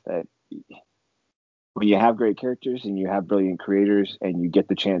elements that, when you have great characters and you have brilliant creators and you get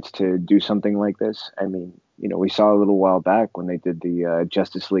the chance to do something like this. I mean, we saw a little while back when they did the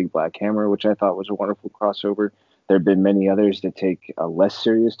Justice League Black Hammer, which I thought was a wonderful crossover. There have been many others that take a less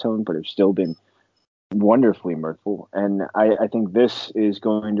serious tone, but have still been wonderfully mirthful. And I think this is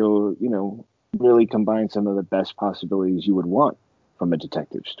going to, really combine some of the best possibilities you would want from a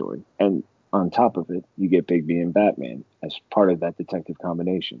detective story. And on top of it, you get Bigby and Batman as part of that detective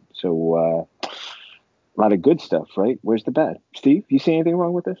combination. So, a lot of good stuff, right? Where's the bad? Steve, you see anything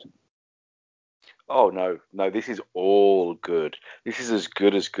wrong with this? Oh, no, this is all good. This is as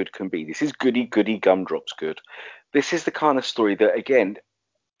good can be. This is goody gumdrops good. This is the kind of story that, again,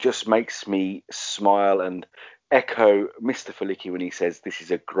 just makes me smile and echo Mr. Felicki when he says this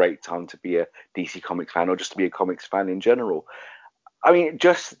is a great time to be a DC Comics fan, or just to be a comics fan in general. I mean,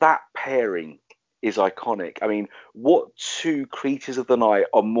 just that pairing is iconic. I mean, what two creatures of the night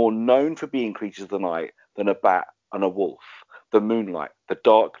are more known for being creatures of the night than a bat and a wolf? The moonlight, the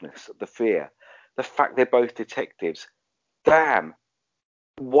darkness, the fear, the fact they're both detectives. Damn,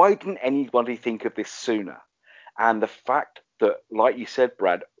 why didn't anybody think of this sooner? And the fact that, like you said,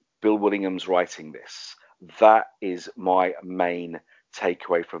 Brad, Bill Willingham's writing this, that is my main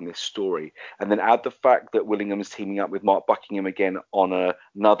takeaway from this story. And then add the fact that Willingham is teaming up with Mark Buckingham again on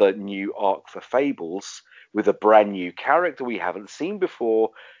another new arc for Fables with a brand new character we haven't seen before.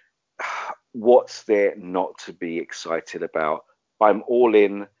 What's there not to be excited about? I'm all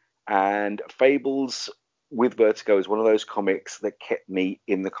in. And Fables with Vertigo is one of those comics that kept me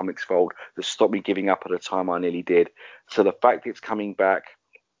in the comics fold, that stopped me giving up at a time I nearly did. So the fact it's coming back,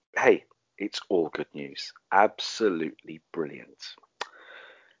 hey, it's all good news. Absolutely brilliant.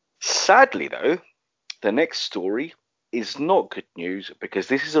 Sadly, though, the next story is not good news, because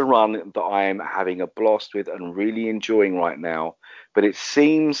this is a run that I am having a blast with and really enjoying right now. But it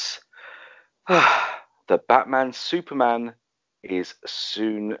seems that Batman Superman is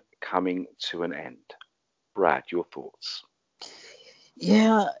soon coming to an end. Brad, your thoughts?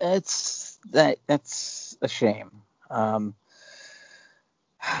 Yeah, that's a shame. I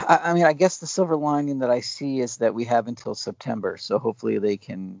mean, I guess the silver lining that I see is that we have until September, so hopefully they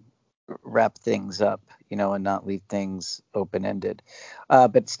can wrap things up, and not leave things open ended.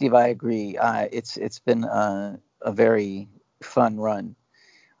 But Steve, I agree. It's been a very fun run,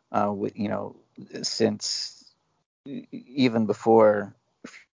 since even before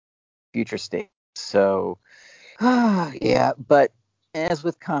Future State. So, yeah. But as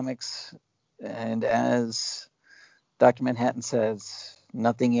with comics, and as Dr. Manhattan says,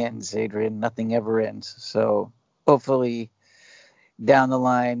 nothing ends, Adrian. Nothing ever ends. So hopefully down the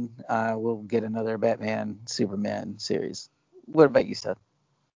line, we'll get another Batman Superman series. What about you, Seth?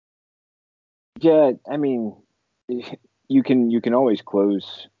 Yeah, I mean, you can always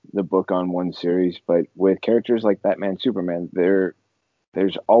close the book on one series, but with characters like Batman, Superman,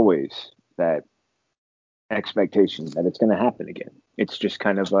 there's always that expectation that it's going to happen again. It's just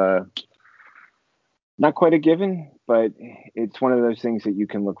kind of not quite a given, but it's one of those things that you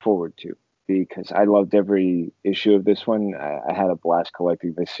can look forward to, because I loved every issue of this one. I had a blast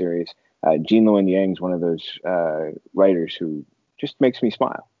collecting this series. Gene Luen Yang's one of those writers who just makes me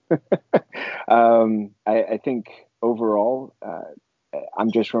smile. I think overall,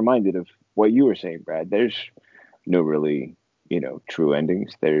 I'm just reminded of what you were saying, Brad. There's no really, true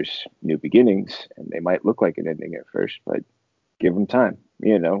endings. There's new beginnings, and they might look like an ending at first, but give them time.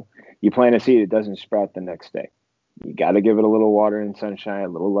 You plant a seed, it doesn't sprout the next day. You got to give it a little water and sunshine, a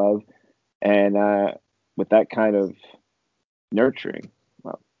little love. And with that kind of nurturing,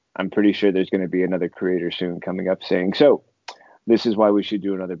 well, I'm pretty sure there's going to be another creator soon coming up saying, so this is why we should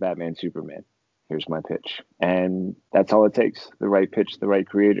do another Batman Superman. Here's my pitch. And that's all it takes. The right pitch, the right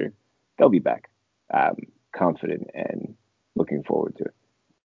creator. They'll be back. I'm confident and looking forward to it.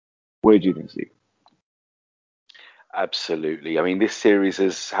 What did you think, Steve? Absolutely. I mean, this series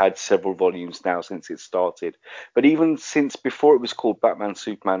has had several volumes now since it started. But even since before it was called Batman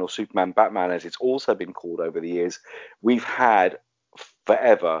Superman, or Superman Batman, as it's also been called over the years, we've had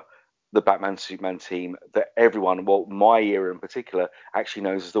forever the Batman Superman team that everyone, well, my era in particular, actually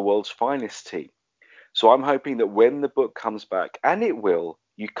knows as the world's finest team. So I'm hoping that when the book comes back, and it will,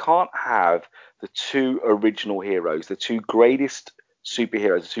 you can't have the two original heroes, the two greatest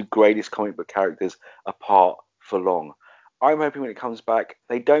superheroes, the two greatest comic book characters apart for long. I'm hoping when it comes back,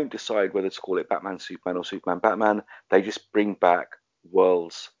 they don't decide whether to call it Batman Superman or Superman Batman. They just bring back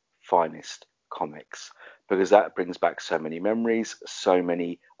world's finest comics, because that brings back so many memories, so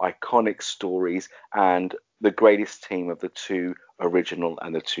many iconic stories, and the greatest team of the two original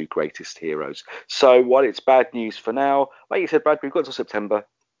and the two greatest heroes. So while it's bad news for now, like you said, Brad, we've got until September,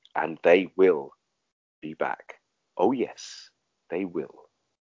 and they will be back. Oh yes, they will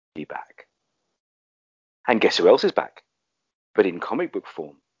be back. And guess who else is back? But in comic book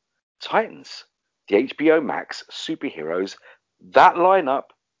form. Titans, the HBO Max superheroes. That lineup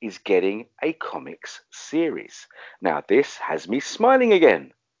is getting a comics series. Now this has me smiling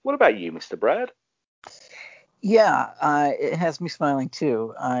again. What about you, Mr. Brad? Yeah, it has me smiling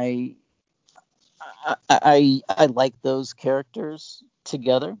too. I like those characters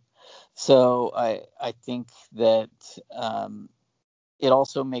together, so I think that it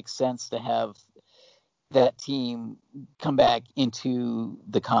also makes sense to have that team come back into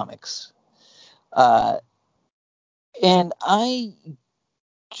the comics. And I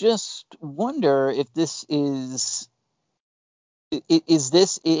just wonder if this is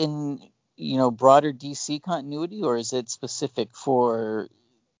this in broader DC continuity, or is it specific for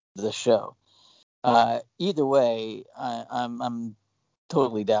the show? Either way, I'm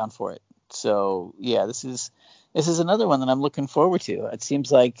totally down for it. So yeah, this is another one that I'm looking forward to. It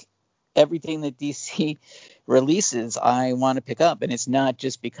seems like everything that DC releases, I want to pick up, and it's not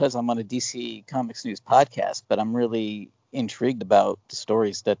just because I'm on a DC Comics News podcast, but I'm really intrigued about the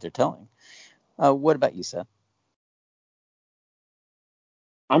stories that they're telling. What about you, Seth?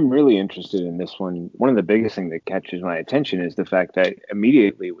 I'm really interested in this one. One of the biggest things that catches my attention is the fact that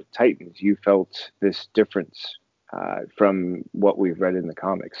immediately with Titans, you felt this difference from what we've read in the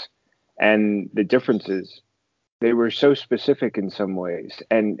comics. And the differences, they were so specific in some ways.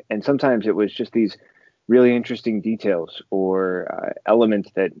 And sometimes it was just these really interesting details or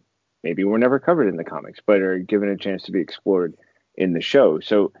elements that maybe were never covered in the comics, but are given a chance to be explored in the show.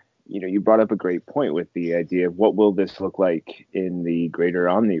 So you brought up a great point with the idea of what will this look like in the greater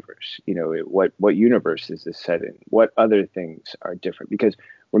omniverse. What universe is this set in? What other things are different? Because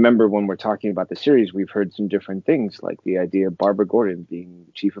remember, when we're talking about the series, we've heard some different things, like the idea of Barbara Gordon being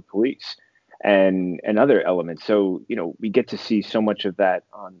chief of police and other elements. So we get to see so much of that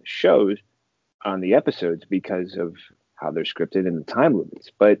on the shows, on the episodes, because of how they're scripted and the time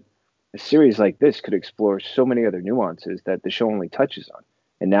limits. But a series like this could explore so many other nuances that the show only touches on.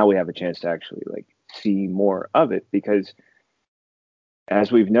 And now we have a chance to actually see more of it, because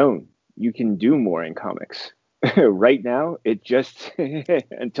as we've known, you can do more in comics. Right now, it just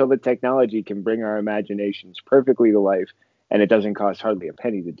until the technology can bring our imaginations perfectly to life, and it doesn't cost hardly a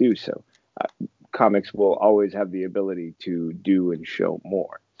penny to do so. Comics will always have the ability to do and show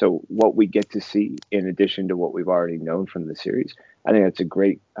more. So what we get to see, in addition to what we've already known from the series, I think that's a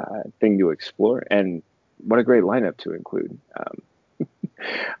great thing to explore, and what a great lineup to include.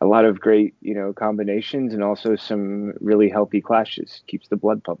 A lot of great, combinations, and also some really healthy clashes. Keeps the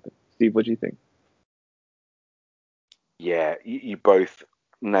blood pumping. Steve, what do you think? Yeah, you both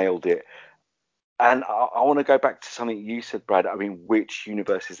nailed it. And I want to go back to something you said, Brad. I mean, which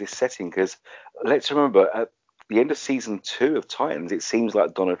universe is this setting? Because let's remember, at the end of season 2 of Titans, it seems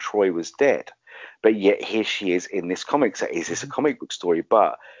like Donna Troy was dead. But yet here she is in this comic. So is this a comic book story?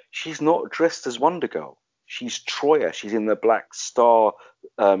 But she's not dressed as Wonder Girl. She's Troya. She's in the Black Star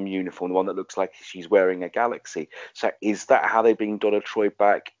uniform, the one that looks like she's wearing a galaxy. So is that how they bring Donna Troy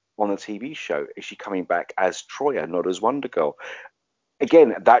back on the TV show? Is she coming back as Troya, not as Wonder Girl?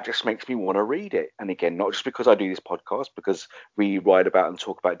 Again, that just makes me want to read it. And again, not just because I do this podcast, because we write about and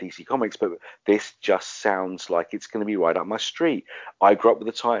talk about DC Comics, but this just sounds like it's going to be right up my street. I grew up with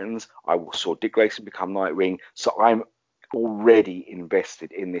the Titans. I saw Dick Grayson become Nightwing. So I'm already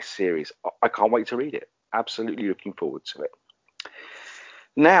invested in this series. I can't wait to read it. Absolutely looking forward to it.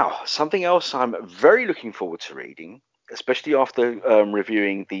 Now, something else I'm very looking forward to reading, especially after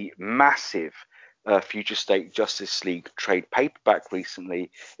reviewing the massive Future State Justice League trade paperback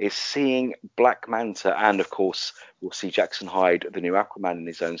recently, is seeing Black Manta, and of course we'll see Jackson Hyde, the new Aquaman, in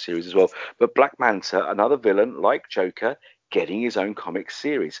his own series as well. But Black Manta, another villain like Joker, getting his own comic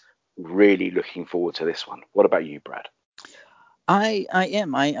series. Really looking forward to this one. What about you, Brad? I'm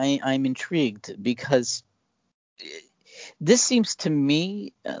intrigued because this seems to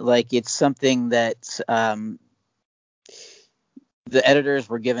me like it's something that the editors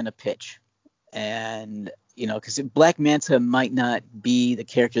were given a pitch. And, because Black Manta might not be the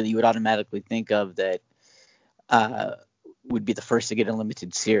character that you would automatically think of that would be the first to get a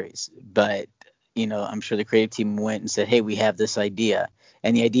limited series. But, I'm sure the creative team went and said, hey, we have this idea.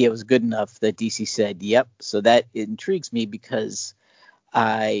 And the idea was good enough that DC said, yep. So that intrigues me because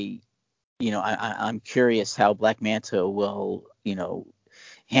I'm curious how Black Manta will,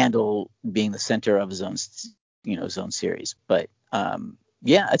 handle being the center of his own series. But,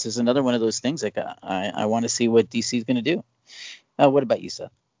 yeah, it's just another one of those things. Like I want to see what DC is going to do. What about you,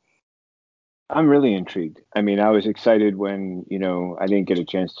 Seth? I'm really intrigued. I mean, I was excited when, I didn't get a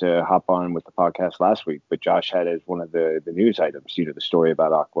chance to hop on with the podcast last week, but Josh had as one of the news items, the story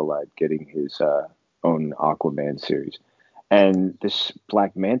about Aqualad getting his own Aquaman series. And this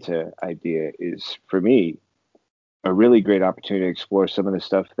Black Manta idea is, for me, a really great opportunity to explore some of the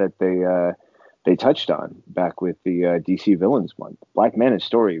stuff that they touched on back with the DC Villains Month. Black Manta's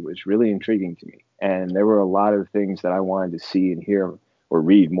story was really intriguing to me, and there were a lot of things that I wanted to see and hear or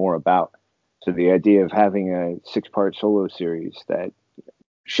read more about. So the idea of having a 6-part solo series that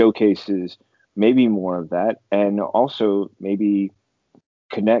showcases maybe more of that, and also maybe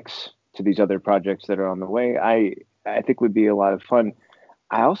connects to these other projects that are on the way, I think would be a lot of fun.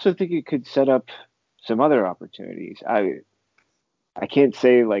 I also think it could set up some other opportunities. I can't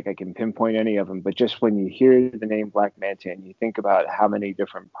say like I can pinpoint any of them, but just when you hear the name Black Manta and you think about how many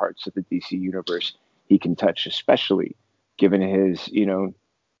different parts of the DC universe he can touch, especially given his,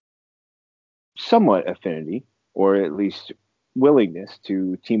 somewhat affinity or at least willingness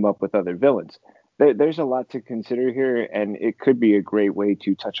to team up with other villains. There's a lot to consider here, and it could be a great way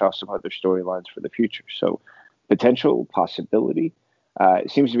to touch off some other storylines for the future. So potential possibility.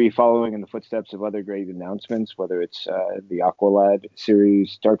 It seems to be following in the footsteps of other great announcements, whether it's the Aqualad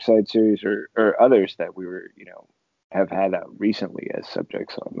series, Darkseid series, or others that we were, have had recently as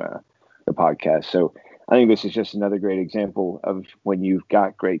subjects on the podcast. So I think this is just another great example of when you've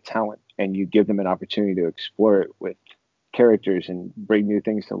got great talent and you give them an opportunity to explore it with characters and bring new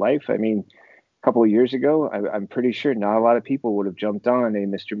things to life. I mean, a couple of years ago, I'm pretty sure not a lot of people would have jumped on a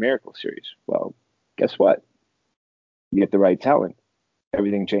Mr. Miracle series. Well, guess what? You get the right talent,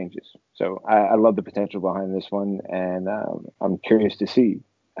 everything changes. So I love the potential behind this one, and I'm curious to see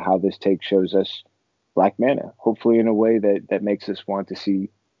how this take shows us Black Manta, hopefully in a way that makes us want to see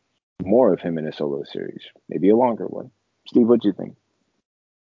more of him in a solo series, maybe a longer one. Steve, what do you think?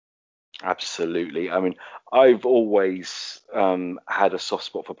 Absolutely. I mean, I've always had a soft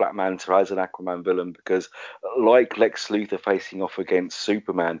spot for Black Manta as an Aquaman villain because, like Lex Luthor facing off against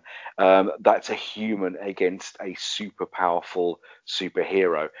Superman, that's a human against a super powerful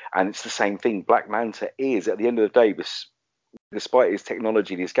superhero. And it's the same thing Black Manta is, at the end of the day, despite his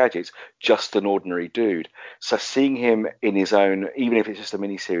technology and his gadgets, just an ordinary dude. So seeing him in his own, even if it's just a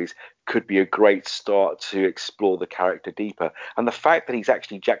miniseries, could be a great start to explore the character deeper. And the fact that he's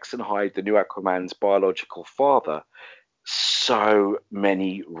actually Jackson Hyde, the new Aquaman's biological father, so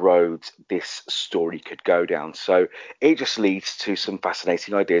many roads this story could go down. So it just leads to some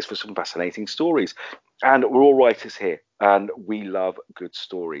fascinating ideas for some fascinating stories. And we're all writers here, and we love good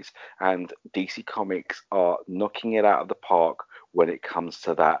stories. And DC Comics are knocking it out of the park when it comes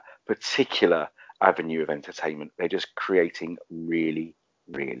to that particular avenue of entertainment. They're just creating really,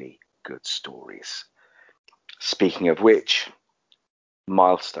 really good stories. Speaking of which,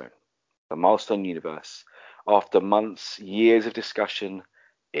 Milestone, the Milestone universe. After months, years of discussion,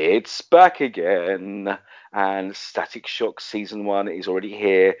 it's back again. And Static Shock Season 1 is already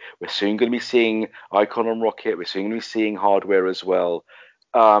here. We're soon going to be seeing Icon and Rocket. We're soon going to be seeing Hardware as well.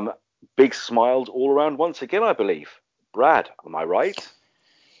 Big smiles all around once again, I believe. Brad, am I right?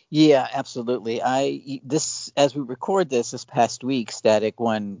 Yeah, absolutely. As we record this past week, Static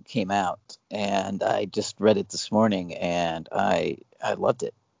 1 came out, and I just read it this morning, and I loved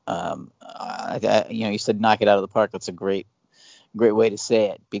it. You said knock it out of the park. That's a great way to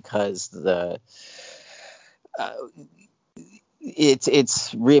say it, because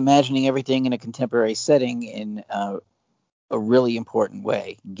it's reimagining everything in a contemporary setting in a really important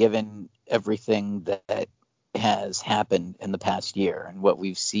way, given everything that has happened in the past year and what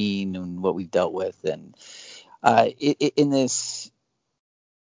we've seen and what we've dealt with. And in this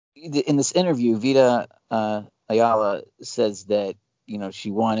interview, Vita Ayala says that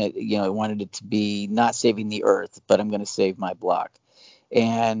she wanted it to be not saving the earth, but I'm going to save my block.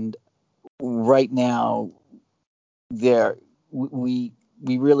 And right now, we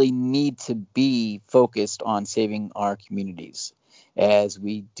really need to be focused on saving our communities, as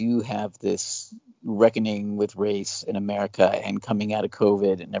we do have this reckoning with race in America and coming out of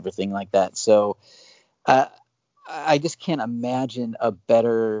COVID and everything like that. So I just can't imagine a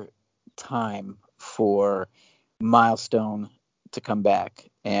better time for Milestone to come back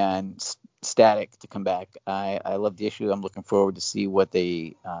and Static to come back. I love the issue. I'm looking forward to see what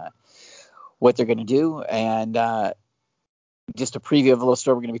they're going to do. And just a preview of the little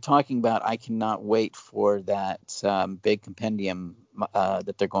story we're going to be talking about. I cannot wait for that big compendium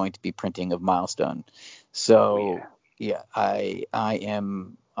that they're going to be printing of Milestone. So yeah, I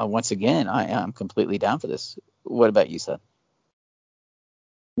am once again, I am completely down for this. What about you, Seth?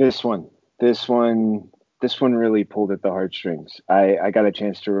 This one really pulled at the heartstrings. I got a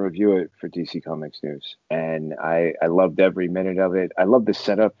chance to review it for DC Comics News, and I loved every minute of it. I loved the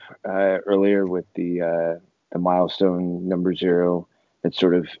setup earlier with the Milestone number 0 that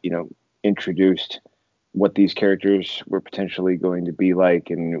sort of, introduced what these characters were potentially going to be like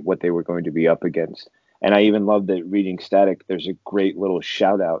and what they were going to be up against. And I even loved that reading Static, there's a great little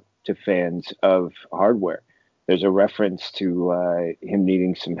shout out to fans of Hardware. There's a reference to him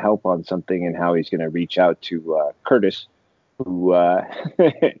needing some help on something and how he's going to reach out to Curtis, who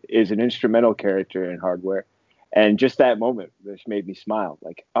is an instrumental character in Hardware. And just that moment just made me smile.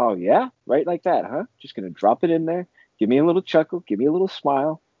 Like, oh, yeah? Right like that, huh? Just going to drop it in there. Give me a little chuckle. Give me a little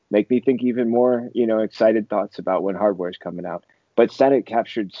smile. Make me think even more, excited thoughts about when Hardware is coming out. But Static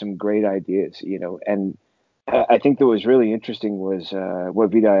captured some great ideas, and I think that was really interesting was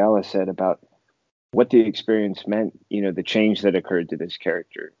what Vita Ayala said about what the experience meant, the change that occurred to this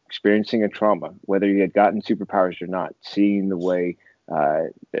character, experiencing a trauma, whether he had gotten superpowers or not, seeing the way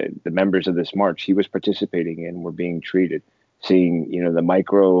the members of this march he was participating in were being treated, seeing, the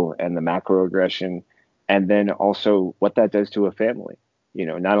micro and the macro aggression, and then also what that does to a family,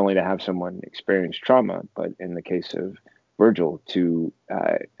 not only to have someone experience trauma, but in the case of Virgil, to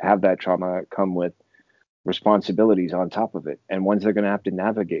have that trauma come with responsibilities on top of it, and ones they're going to have to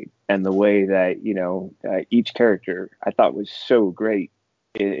navigate. And the way that each character I thought was so great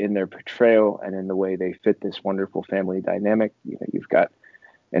in their portrayal and in the way they fit this wonderful family dynamic. You've got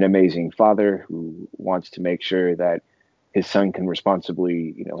an amazing father who wants to make sure that his son can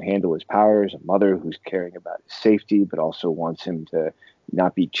responsibly handle his powers, a mother who's caring about his safety but also wants him to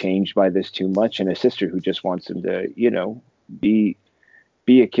not be changed by this too much, and a sister who just wants him to be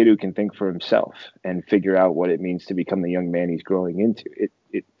a kid who can think for himself and figure out what it means to become the young man he's growing into.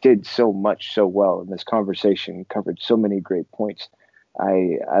 It did so much so well, and this conversation covered so many great points.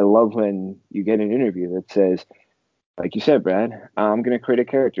 I love when you get an interview that says, like you said, Brad, I'm going to create a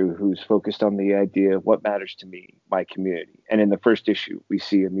character who's focused on the idea of what matters to me, my community. And in the first issue, we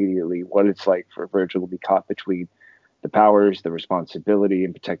see immediately what it's like for Virgil to be caught between the powers, the responsibility,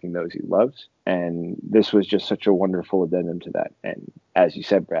 and protecting those he loves. And this was just such a wonderful addendum to that. And as you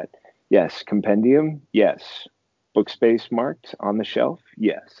said, Brad, yes, compendium, yes. book space marked on the shelf?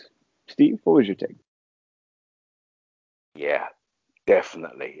 Yes. Steve, what was your take? Yeah,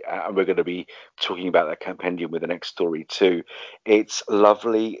 definitely. And we're going to be talking about that compendium with the next story too. It's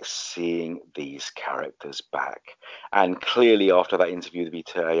lovely seeing these characters back. And clearly after that interview with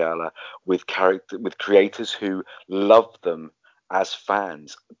Vita Ayala with creators who love them as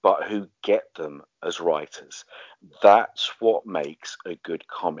fans, but who get them as writers. That's what makes a good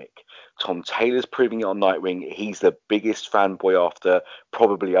comic. Tom Taylor's proving it on Nightwing. He's the biggest fanboy after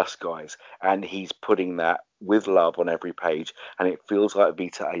probably us guys, and he's putting that with love on every page. And it feels like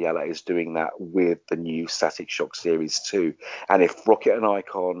Vita Ayala is doing that with the new Static Shock series too. And if Rocket and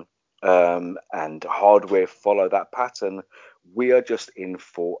Icon and Hardware follow that pattern, we are just in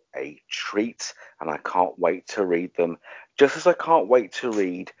for a treat, and I can't wait to read them. Just as I can't wait to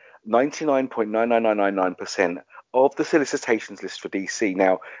read 99.99999% of the solicitations list for DC.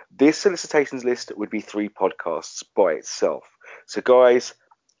 Now, this solicitations list would be 3 podcasts by itself. So, guys,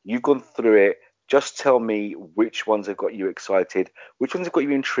 you've gone through it. Just tell me which ones have got you excited, which ones have got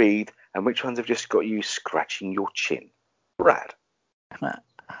you intrigued, and which ones have just got you scratching your chin. Brad.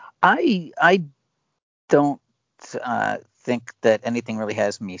 I don't think that anything really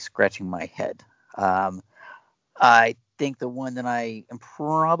has me scratching my head. I think the one that I am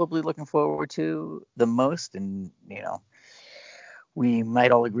probably looking forward to the most, and we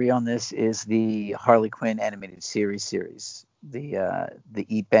might all agree on this, is the Harley Quinn animated series, the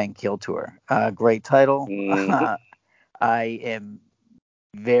Eat Bang Kill Tour. Great title. Mm-hmm. I am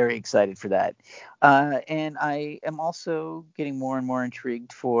very excited for that, and I am also getting more and more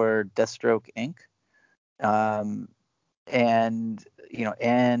intrigued for Deathstroke Inc. And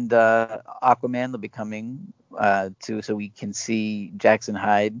Aquaman will be coming too, so we can see Jackson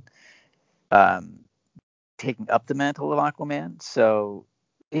Hyde taking up the mantle of Aquaman. So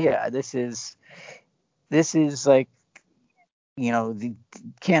yeah, this is like, the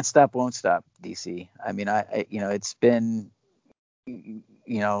can't stop, won't stop, DC. I mean, it's been,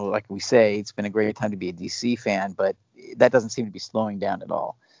 like we say, it's been a great time to be a DC fan, but that doesn't seem to be slowing down at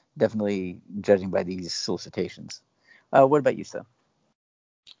all. Definitely judging by these solicitations. What about you, Seth?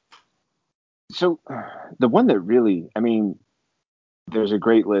 So the one that really, there's a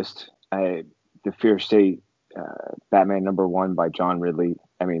great list. The Fear State, Batman #1 by John Ridley.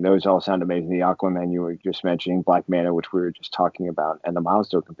 Those all sound amazing. The Aquaman you were just mentioning, Black Manta, which we were just talking about, and the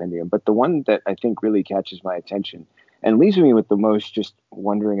Milestone Compendium. But the one that I think really catches my attention and leaves me with the most just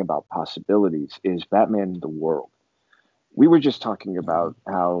wondering about possibilities is Batman the World. We were just talking about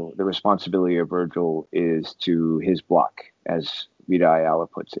how the responsibility of Virgil is to his block, as Vita Ayala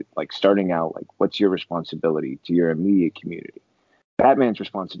puts it. Like, starting out, like, what's your responsibility to your immediate community? Batman's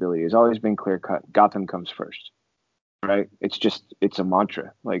responsibility has always been clear cut. Gotham comes first, right? It's a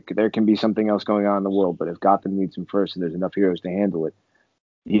mantra. Like, there can be something else going on in the world, but if Gotham needs him first and there's enough heroes to handle it,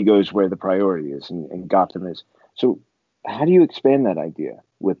 he goes where the priority is, and Gotham is. So how do you expand that idea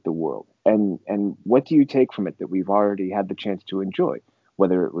with the world? And what do you take from it that we've already had the chance to enjoy?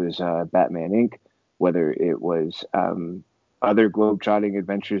 Whether it was Batman Inc., whether it was other globe-trotting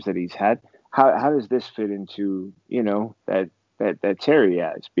adventures that he's had. How does this fit into, that Terry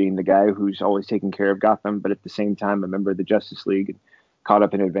has, being the guy who's always taking care of Gotham, but at the same time a member of the Justice League and caught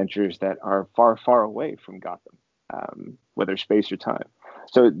up in adventures that are far, far away from Gotham, whether space or time.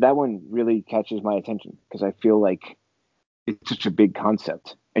 So that one really catches my attention because I feel like it's such a big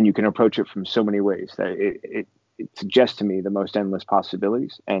concept and you can approach it from so many ways that it suggests to me the most endless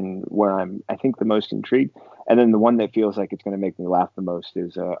possibilities and where I think the most intrigued. And then the one that feels like it's going to make me laugh the most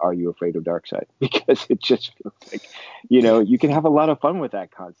is Are You Afraid of Darkseid? Because it just feels like, you can have a lot of fun with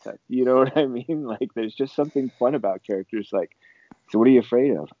that concept. You know what I mean? Like, there's just something fun about characters like, so what are you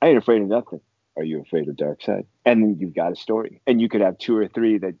afraid of? I ain't afraid of nothing. Are you afraid of Darkseid? And then you've got a story. And you could have 2 or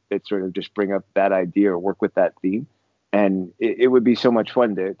 3 that sort of just bring up that idea or work with that theme. And it would be so much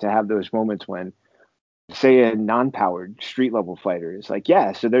fun to have those moments when, say, a non-powered street level fighter is like,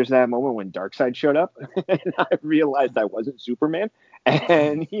 yeah, so there's that moment when Darkseid showed up and I realized I wasn't Superman.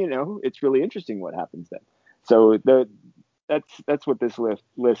 And, it's really interesting what happens then. So that's what this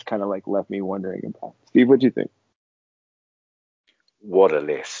list kind of like left me wondering about. Steve, what do you think? What a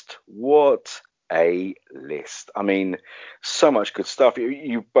list. What a list. So much good stuff.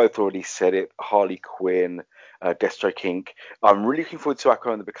 You both already said it. Harley Quinn, Deathstroke Inc. I'm really looking forward to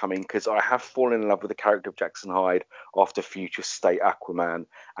Aquaman the Becoming because I have fallen in love with the character of Jackson Hyde after Future State Aquaman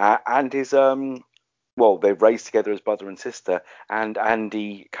and his well, they've raised together as brother and sister, and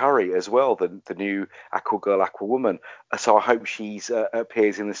Andy Curry as well, the new Aqua Girl, Aqua Woman. So I hope she's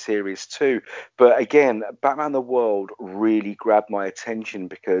appears in the series too. But again, Batman the World really grabbed my attention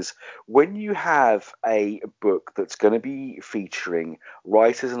because when you have a book that's going to be featuring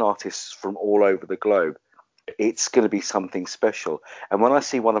writers and artists from all over the globe, it's going to be something special. And when I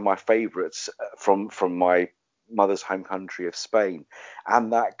see one of my favorites from my mother's home country of Spain,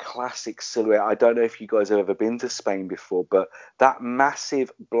 and that classic silhouette. I don't know if you guys have ever been to Spain before, but that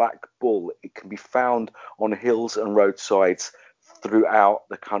massive black bull, it can be found on hills and roadsides throughout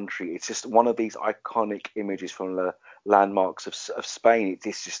the country. It's just one of these iconic images from the landmarks of Spain.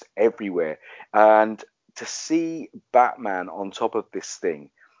 It's just everywhere. And to see Batman on top of this thing,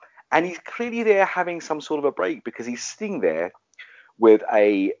 and he's clearly there having some sort of a break because he's sitting there with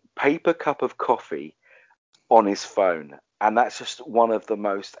a paper cup of coffee on his phone. And that's just one of the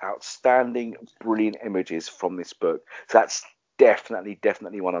most outstanding, brilliant images from this book. So that's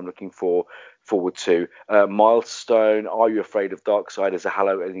definitely one I'm looking forward to. Milestone, Are You Afraid of Darkseid as a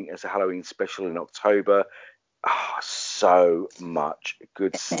Halloween special in October. Oh, so much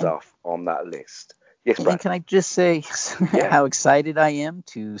good stuff on that list. Yes, Brad. And can I just say how excited I am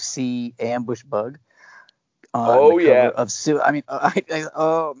to see Ambush Bug on the cover of Sue? I mean,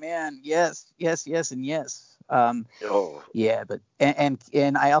 oh man, yes, and yes. Yeah, but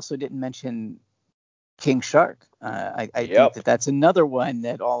and I also didn't mention King Shark. I think that's another one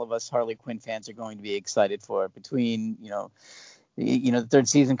that all of us Harley Quinn fans are going to be excited for. Between the third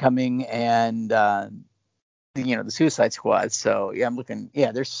season coming and the Suicide Squad. So yeah, I'm looking.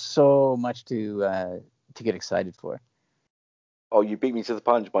 Yeah, there's so much to get excited for. Oh, you beat me to the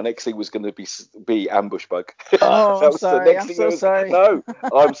punch. My next thing was going to be Ambush Bug. Oh, I'm sorry. I'm so sorry. No,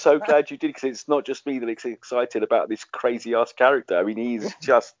 I'm so glad you did, because it's not just me that's excited about this crazy-ass character. I mean, he's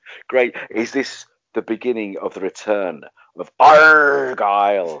just great. Is this the beginning of the return of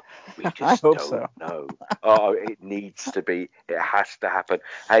Argyle? We just don't know. Oh, it needs to be. It has to happen.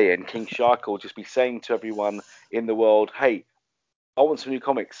 Hey, and King Shark will just be saying to everyone in the world, hey, I want some new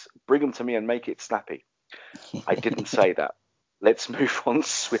comics. Bring them to me and make it snappy. I didn't say that. Let's move on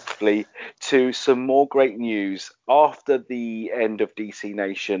swiftly to some more great news. After the end of DC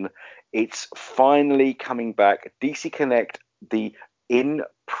Nation, it's finally coming back. DC Connect, the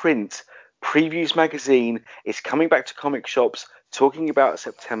in-print previews magazine, is coming back to comic shops, talking about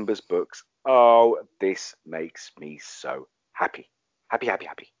September's books. Oh, this makes me so happy. Happy.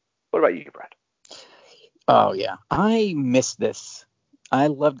 What about you, Brad? Oh, yeah. I miss this. I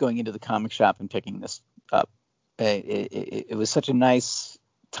loved going into the comic shop and picking this up. It was such a nice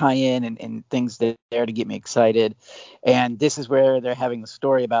tie-in and things there to get me excited. And this is where they're having the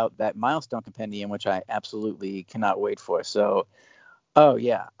story about that Milestone Compendium, which I absolutely cannot wait for. So, oh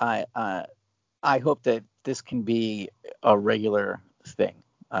yeah, I hope that this can be a regular thing.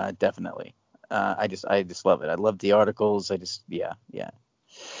 Definitely. I just love it. I love the articles. Yeah.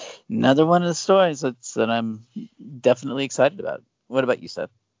 Another one of the stories that I'm definitely excited about. What about you,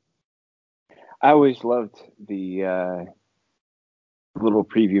 Seth? I always loved the little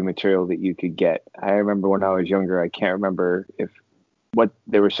preview material that you could get. I remember when I was younger, I can't remember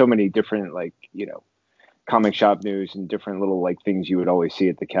there were so many different, comic shop news and different little things you would always see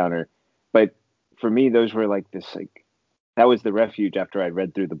at the counter. But for me, those were that was the refuge after I'd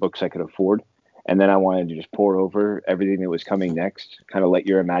read through the books I could afford. And then I wanted to just pour over everything that was coming next, kind of let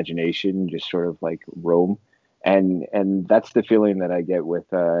your imagination just sort of roam. And that's the feeling that I get with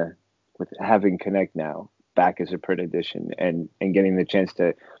having Connect now back as a print edition and getting the chance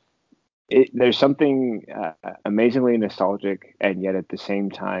to. There's something amazingly nostalgic and yet at the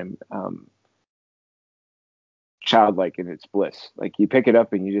same time childlike in its bliss. You pick it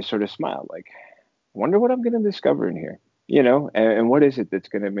up and you just sort of smile, I wonder what I'm going to discover in here, and what is it that's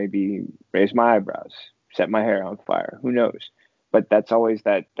going to maybe raise my eyebrows, set my hair on fire? Who knows? But that's always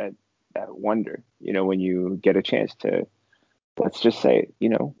that wonder, when you get a chance to, let's just say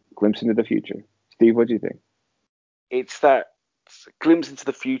it, glimpse into the future. Steve, what do you think? It's that glimpse into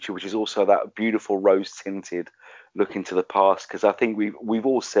the future, which is also that beautiful rose-tinted look into the past, because I think we've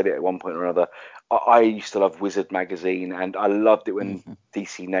all said it at one point or another. I used to love Wizard magazine, and I loved it when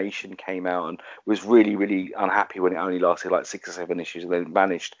DC Nation came out, and was really, really unhappy when it only lasted 6 or 7 issues and then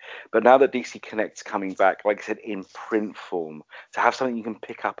vanished. But now that DC Connect's coming back, like I said, in print form, to have something you can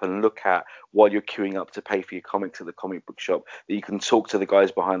pick up and look at while you're queuing up to pay for your comics at the comic book shop, that you can talk to the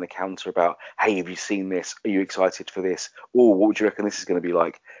guys behind the counter about, hey, have you seen this? Are you excited for this? Or what would you reckon this is going to be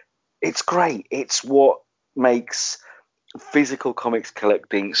like? It's great. It's what makes physical comics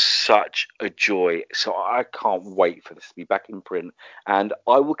collecting such a joy. So I can't wait for this to be back in print. And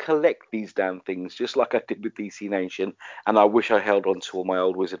I will collect these damn things just like I did with DC Nation. And I wish I held on to all my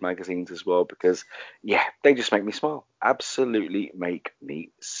old Wizard magazines as well, because, yeah, they just make me smile. Absolutely make me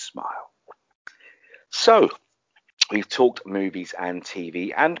smile. So we've talked movies and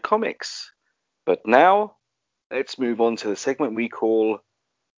TV and comics. But now let's move on to the segment we call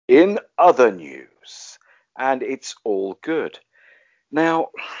In Other News. And it's all good.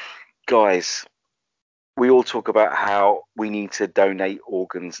 Now, guys, we all talk about how we need to donate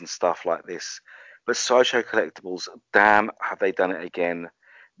organs and stuff like this. But Sideshow Collectibles, damn, have they done it again.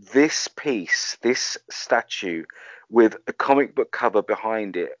 This piece, this statue with a comic book cover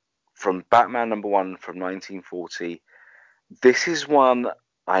behind it from Batman #1 from 1940, this is one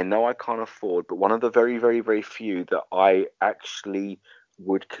I know I can't afford, but one of the very, very, very few that I actually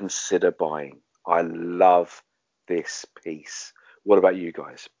would consider buying. I love this piece. What about you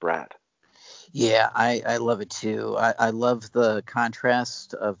guys? Brad? Yeah, I love it too. I love the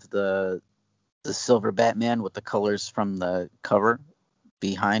contrast of the silver Batman with the colors from the cover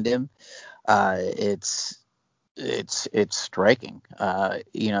behind him. It's striking.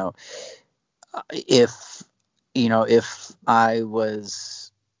 If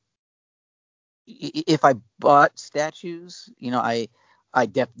if I bought statues,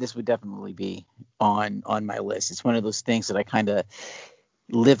 this would definitely be on my list. It's one of those things that I kind of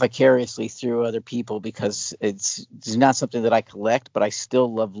live vicariously through other people, because it's not something that I collect, but I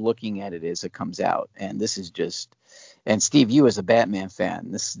still love looking at it as it comes out. And this is just, and Steve, you as a Batman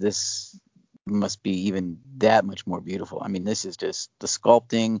fan, this must be even that much more beautiful. I mean, this is just, the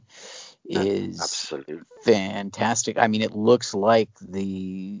sculpting is absolutely fantastic. I mean, it looks like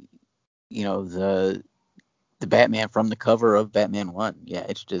the Batman from the cover of Batman 1.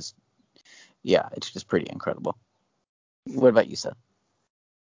 It's just pretty incredible. What about you, Seth?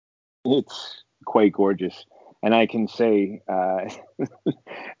 It's quite gorgeous. And I can say that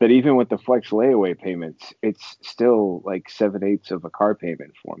even with the flex layaway payments, it's still like 7/8 of a car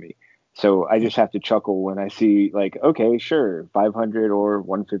payment for me. So I just have to chuckle when I see, like, okay, sure, 500 or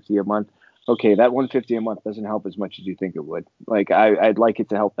 150 a month. Okay, that 150 a month doesn't help as much as you think it would. Like, I'd like it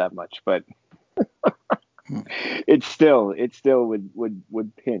to help that much, but it still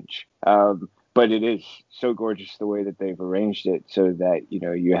would pinch. But it is so gorgeous the way that they've arranged it, so that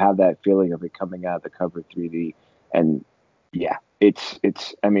you have that feeling of it coming out of the cover 3D. And yeah, it's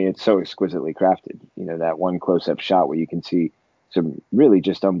I mean, it's so exquisitely crafted. That one close-up shot where you can see some really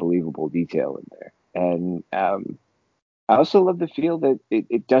just unbelievable detail in there. And I also love the feel that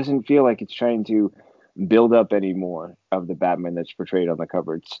it doesn't feel like it's trying to build up any more of the Batman that's portrayed on the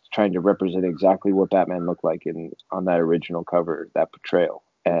cover. It's trying to represent exactly what Batman looked like on that original cover, that portrayal.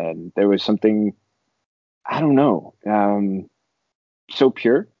 And there was something, I don't know, so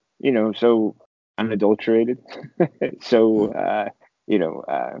pure, so unadulterated, so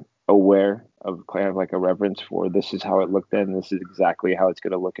aware of kind of like a reverence for, this is how it looked then, this is exactly how it's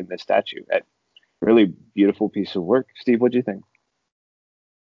going to look in this statue. That really beautiful piece of work. Steve, what do you think?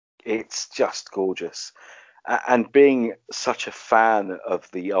 It's just gorgeous. And being such a fan of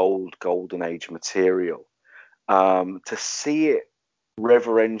the old Golden Age material, to see it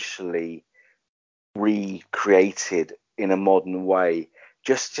reverentially recreated in a modern way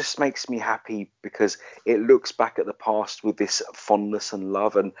just makes me happy, because it looks back at the past with this fondness and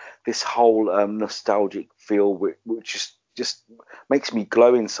love, and this whole nostalgic feel, which just makes me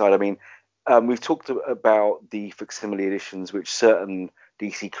glow inside. I mean, we've talked about the facsimile editions, which certain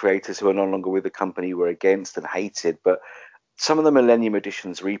DC creators who are no longer with the company were against and hated, but some of the Millennium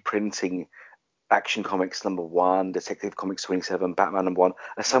editions reprinting Action Comics #1, Detective Comics 27, Batman #1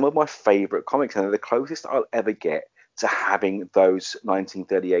 are some of my favorite comics, and they're the closest I'll ever get to having those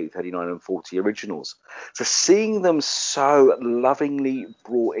 1938, 39, and 40 originals. So seeing them so lovingly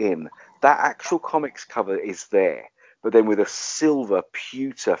brought in, that actual comics cover is there, but then with a silver,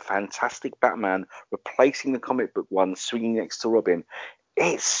 pewter, fantastic Batman replacing the comic book one, swinging next to Robin.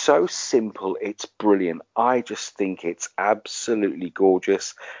 It's so simple. It's brilliant. I just think it's absolutely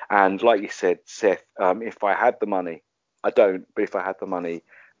gorgeous. And like you said, Seth, if I had the money, I don't, but if I had the money,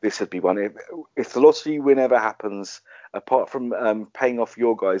 this would be one. If the lottery win ever happens, apart from paying off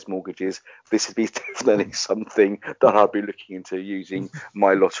your guys' mortgages, this would be definitely something that I'd be looking into using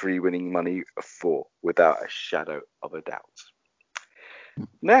my lottery winning money for, without a shadow of a doubt.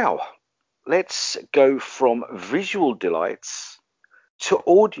 Now, let's go from visual delights to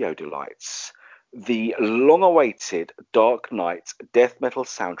audio delights. The long-awaited Dark Knight death metal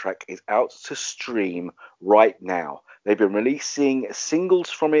soundtrack is out to stream right now. They've been releasing singles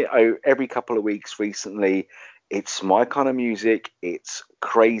from it every couple of weeks recently. It's my kind of music. It's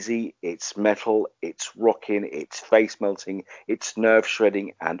crazy. It's metal. It's rocking. It's face melting. It's nerve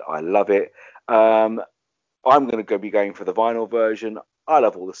shredding, and I love it. I'm going to be going for the vinyl version. I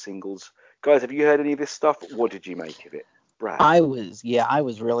love all the singles. Guys, have you heard any of this stuff? What did you make of it? Brad? I was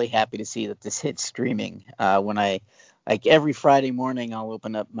really happy to see that this hit streaming. When I, like every Friday morning, I'll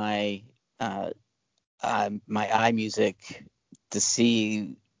open up my iMusic to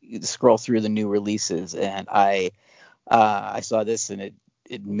scroll through the new releases, and I saw this, and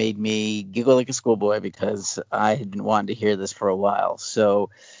it made me giggle like a schoolboy because I had been wanting to hear this for a while. So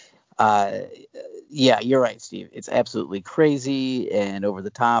yeah, you're right, Steve. It's absolutely crazy and over the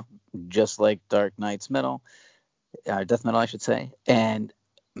top, just like Dark Knight's metal, death metal, I should say. And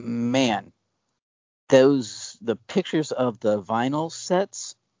man, the pictures of the vinyl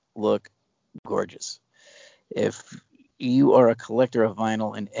sets look gorgeous. If you are a collector of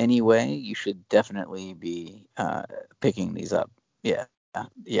vinyl in any way, you should definitely be picking these up. Yeah,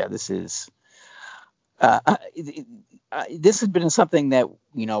 this is. This has been something that,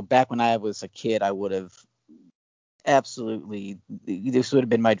 back when I was a kid, I would have absolutely, this would have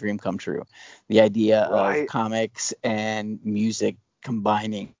been my dream come true. The idea of comics and music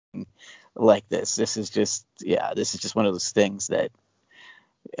combining like this. This is just one of those things that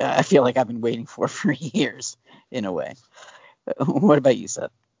I feel like I've been waiting for years, in a way. What about you,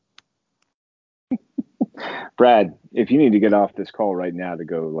 Seth? Brad, if you need to get off this call right now to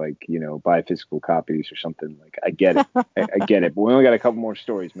go, buy physical copies or something, I get it. I get it. But we only got a couple more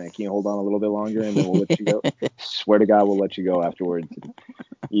stories, man. Can you hold on a little bit longer and then we'll let you go? Swear to God, we'll let you go afterwards.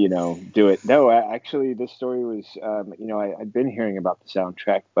 Do it. No, actually, this story was, I'd been hearing about the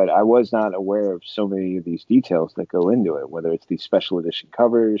soundtrack, but I was not aware of so many of these details that go into it, whether it's these special edition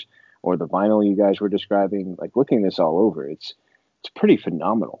covers or the vinyl you guys were describing. Like, looking this all over, it's pretty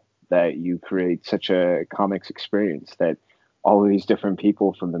phenomenal that you create such a comics experience that all of these different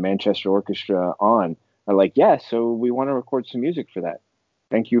people from the Manchester Orchestra on are like, yeah, so we want to record some music for that.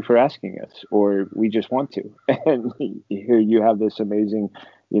 Thank you for asking us, or we just want to. And here you have this amazing,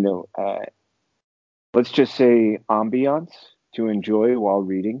 let's just say ambiance to enjoy while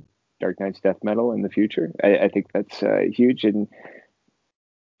reading Dark Knight's death metal in the future. I think that's huge. And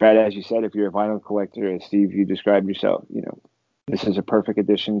Brad, as you said, if you're a vinyl collector, as Steve, you described yourself, this is a perfect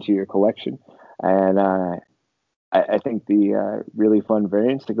addition to your collection. And I think the really fun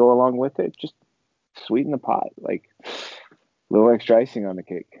variants to go along with it just sweeten the pot, like a little extra icing on the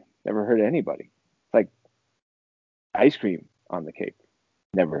cake. Never hurt anybody. It's like ice cream on the cake.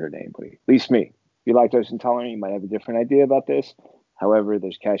 Never hurt anybody. At least me. If you're lactose intolerant, you might have a different idea about this. However,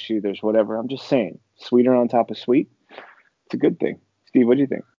 there's cashew, there's whatever. I'm just saying, sweeter on top of sweet, it's a good thing. Steve, what do you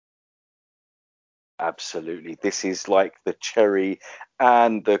think? Absolutely. This is like the cherry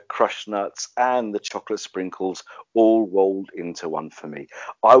and the crushed nuts and the chocolate sprinkles all rolled into one for me.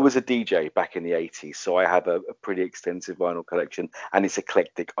 I was a DJ back in the 80s, so I have a pretty extensive vinyl collection, and it's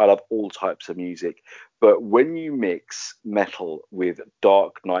eclectic. I love all types of music. But when you mix metal with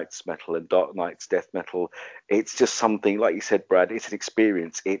Dark Knight's metal and Dark Knight's death metal, it's just something, like you said, Brad, it's an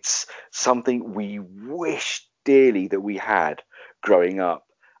experience. It's something we wish dearly that we had growing up.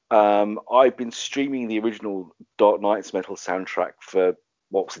 I've been streaming the original Dark Knight's metal soundtrack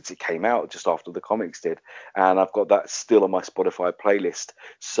since it came out, just after the comics did, and I've got that still on my Spotify playlist.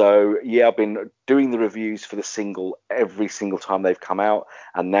 So yeah, I've been doing the reviews for the single every single time they've come out,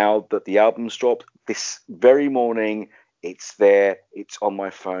 and now that the album's dropped this very morning, it's there, it's on my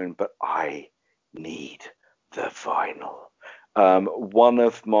phone, but I need the vinyl. One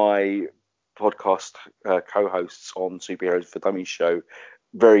of my podcast co-hosts on Superheroes for Dummies show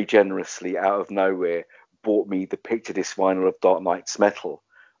very generously, out of nowhere, bought me the picture disc vinyl of Dark Knight's metal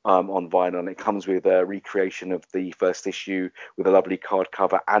on vinyl, and it comes with a recreation of the first issue with a lovely card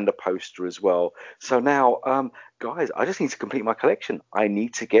cover and a poster as well. So now, guys, I just need to complete my collection. I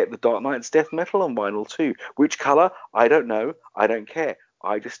need to get the Dark Knight's death metal on vinyl too. Which color? I don't know. I don't care.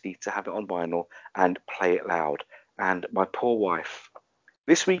 I just need to have it on vinyl and play it loud. And my poor wife.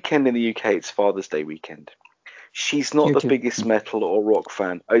 This weekend in the UK, it's Father's Day weekend. She's not the biggest metal or rock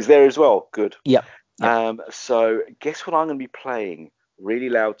fan. Oh, is there as well? Good. Yeah. So guess what I'm going to be playing really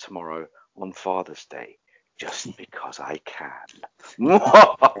loud tomorrow on Father's Day, just because I can.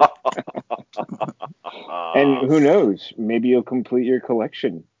 And who knows? Maybe you'll complete your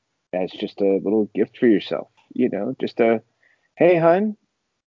collection as just a little gift for yourself. Just a, hey, hun,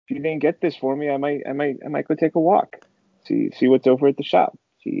 if you didn't get this for me, I might go take a walk. See what's over at the shop.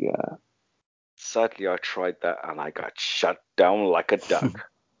 Sadly, I tried that and I got shut down like a duck.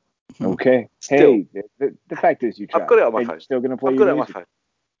 Okay. Still, hey, the fact is you tried. I've got it on my phone. Still gonna play I've your got it on my music. phone.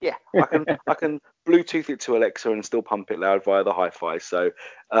 Yeah, I can Bluetooth it to Alexa and still pump it loud via the hi-fi. So,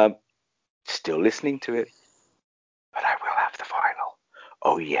 still listening to it, but I will have the vinyl.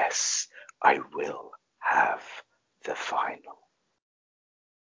 Oh yes, I will have the vinyl.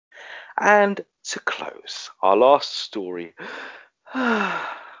 And to close our last story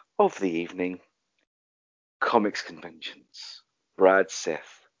of the evening, comics conventions. Brad,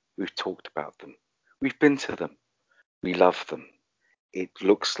 Seth, we've talked about them. We've been to them. We love them. It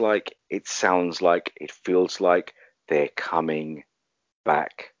looks like, it sounds like, it feels like they're coming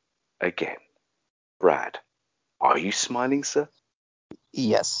back again. Brad, are you smiling, sir?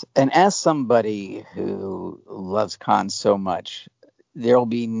 Yes. And as somebody who loves cons so much, there'll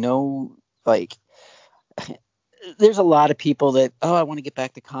be no, like, there's a lot of people that, oh, I want to get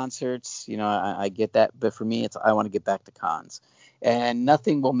back to concerts. I get that. But for me, it's, I want to get back to cons. And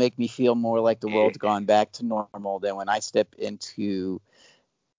nothing will make me feel more like the world's gone back to normal than when I step into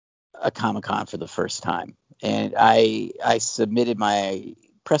a Comic-Con for the first time. And I submitted my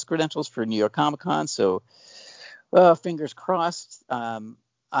press credentials for New York Comic-Con. So fingers crossed.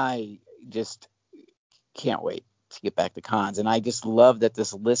 I just can't wait to get back to cons. And I just love that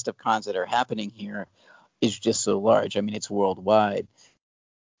this list of cons that are happening here is just so large. I mean, it's worldwide.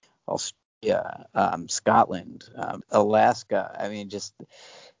 Australia, Scotland, Alaska. I mean, just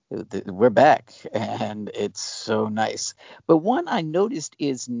we're back, and it's so nice. But one I noticed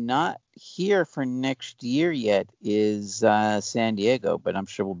is not here for next year yet is San Diego, but I'm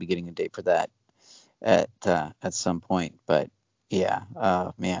sure we'll be getting a date for that at some point. But yeah,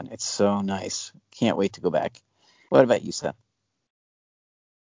 man, it's so nice. Can't wait to go back. What about you, Seth?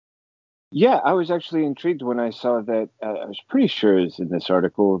 Yeah, I was actually intrigued when I saw that. I was pretty sure it's in this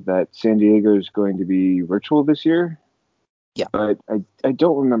article that San Diego is going to be virtual this year. Yeah, but I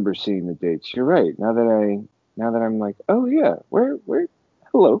don't remember seeing the dates. You're right. Now that I'm like, oh yeah,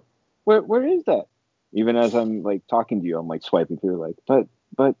 hello, where is that? Even as I'm like talking to you, I'm like swiping through, like, but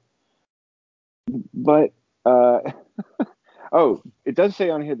oh, it does say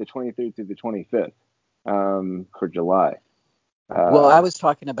on here the 23rd through the 25th for July. Well, I was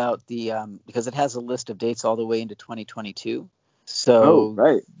talking about the because it has a list of dates all the way into 2022. So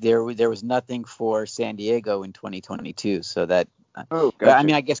right. there was nothing for San Diego in 2022. So that gotcha. But I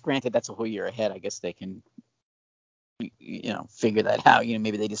mean, I guess granted that's a whole year ahead. I guess they can figure that out.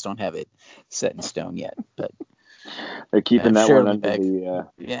 Maybe they just don't have it set in stone yet. But they're keeping that one under the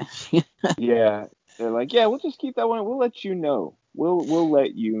yeah. Yeah. They're like, yeah, we'll just keep that one. We'll let you know. We'll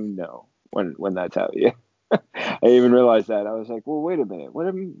let you know when that's out. Yeah. I even realized that. I was like, well, wait a minute.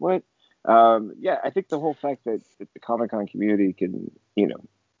 What? Yeah, I think the whole fact that the Comic-Con community can,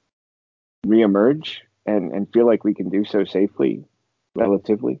 reemerge and feel like we can do so safely,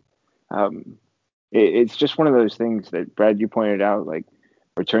 relatively. It's just one of those things that, Brad, you pointed out, like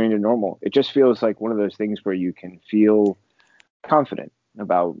returning to normal. It just feels like one of those things where you can feel confident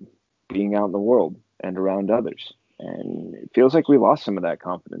about being out in the world and around others. And it feels like we lost some of that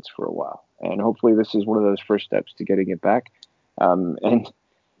confidence for a while. And hopefully this is one of those first steps to getting it back. And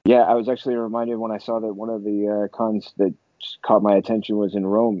yeah, I was actually reminded when I saw that one of the cons that caught my attention was in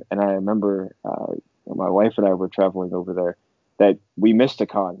Rome. And I remember my wife and I were traveling over there that we missed a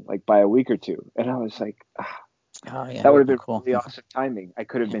con like by a week or two. And I was like, that would have been cool. Really awesome timing. I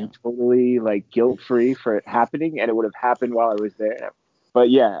could have been totally like guilt-free for it happening, and it would have happened while I was there. But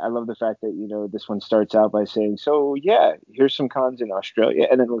yeah, I love the fact that, this one starts out by saying, so yeah, here's some cons in Australia,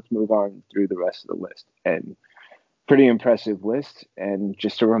 and then let's move on through the rest of the list. And pretty impressive list, and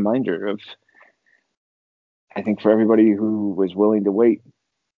just a reminder of, I think for everybody who was willing to wait,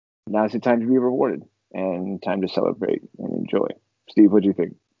 now's the time to be rewarded and time to celebrate and enjoy. Steve, what do you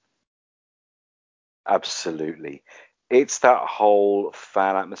think? Absolutely. It's that whole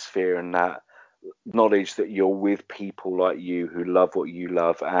fan atmosphere and that knowledge that you're with people like you who love what you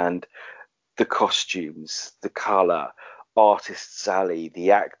love, and the costumes, the color, artists alley,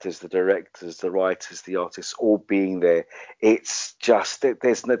 the actors, the directors, the writers, the artists all being there. It's just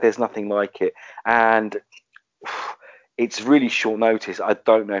there's nothing like it, and it's really short notice. I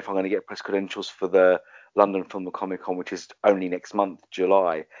don't know if I'm going to get press credentials for the London Film and Comic Con, which is only next month,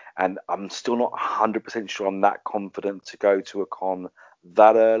 July, and I'm still not 100% sure I'm that confident to go to a con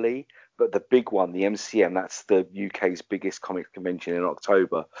that early. But the big one, the MCM, that's the UK's biggest comic convention in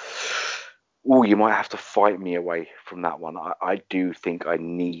October. Oh, you might have to fight me away from that one. I do think I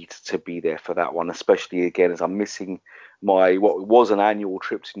need to be there for that one, especially again as I'm missing my what was an annual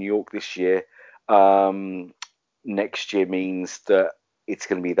trip to New York this year. Next year means that it's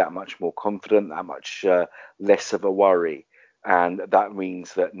going to be that much more confident, that much less of a worry. And that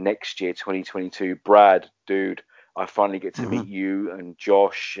means that next year, 2022, Brad, dude, I finally get to meet you and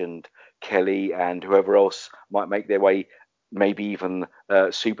Josh and Kelly and whoever else might make their way. Maybe even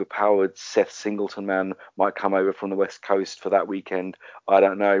super-powered Seth Singleton man might come over from the West Coast for that weekend. I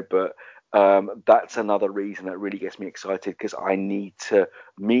don't know, but that's another reason that really gets me excited, because I need to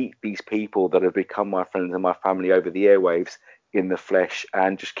meet these people that have become my friends and my family over the airwaves in the flesh,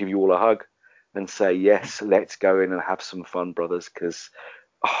 and just give you all a hug and say, yes, let's go in and have some fun, brothers, because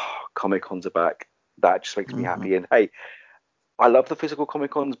Comic-Cons are back. That just makes me happy. And hey, I love the physical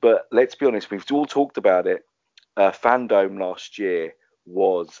Comic-Cons, but let's be honest, we've all talked about it. Fandom last year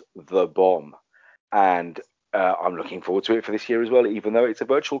was the bomb, and I'm looking forward to it for this year as well. Even though it's a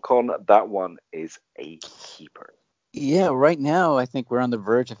virtual con, that one is a keeper. Yeah, right now I think we're on the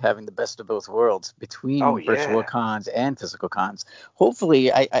verge of having the best of both worlds between virtual cons and physical cons.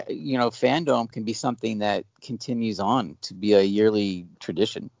 Hopefully, I Fandom can be something that continues on to be a yearly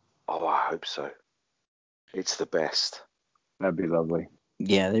tradition. Oh, I hope so. It's the best. That'd be lovely.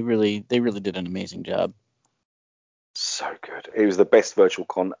 Yeah, they really did an amazing job. So good. It was the best virtual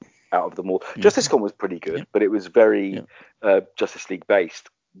con out of them all. Justice Con was pretty good, but it was very Justice League based.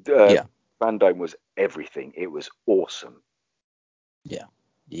 Fandom was everything. It was awesome. Yeah.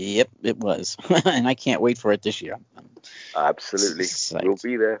 Yep, it was. And I can't wait for it this year. Absolutely. Psyched. We'll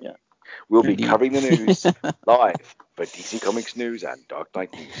be there. Yeah. We'll be covering the news live for DC Comics News and Dark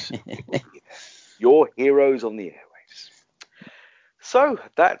Knight News. We will be there. Your heroes on the airwaves. So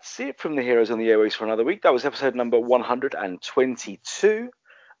that's it from the Heroes on the Airwaves for another week. That was episode number 122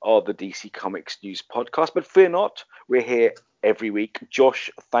 of the DC Comics News podcast. But fear not, we're here every week. Josh,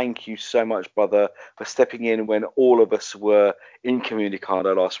 thank you so much, brother, for stepping in when all of us were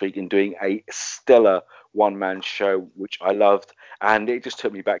incommunicado last week and doing a stellar one-man show, which I loved. And it just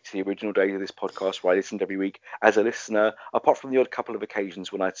took me back to the original days of this podcast where I listened every week as a listener, apart from the odd couple of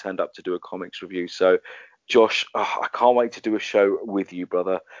occasions when I turned up to do a comics review. So Josh, I can't wait to do a show with you,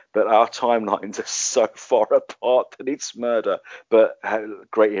 brother. But our timelines are so far apart that it's murder. But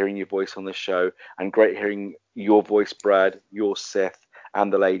great hearing your voice on the show, and great hearing your voice, Brad, your Seth,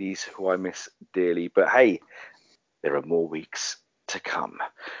 and the ladies who I miss dearly. But hey, there are more weeks to come.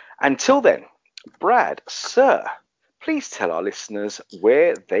 Until then, Brad, sir, please tell our listeners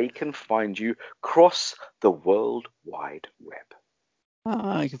where they can find you across the World Wide Web.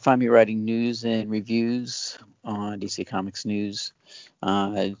 You can find me writing news and reviews on DC Comics News.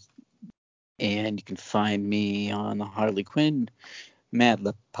 And you can find me on the Harley Quinn Mad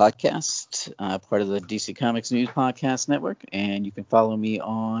Love podcast, part of the DC Comics News Podcast Network. And you can follow me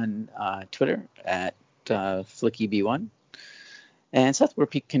on Twitter at FlickyB1. And Seth, where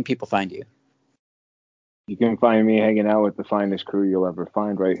can people find you? You can find me hanging out with the finest crew you'll ever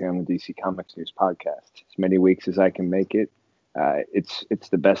find right here on the DC Comics News podcast. As many weeks as I can make it. It's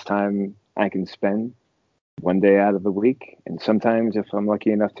the best time I can spend one day out of the week. And sometimes, if I'm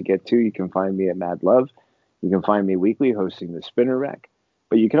lucky enough to get two, you can find me at Mad Love. You can find me weekly hosting the Spinner Rack.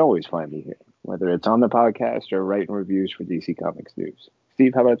 But you can always find me here, whether it's on the podcast or writing reviews for DC Comics News.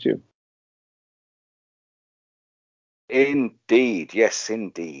 Steve, how about you? Indeed. Yes,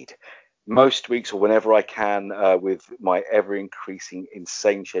 indeed. Most weeks, or whenever I can, with my ever-increasing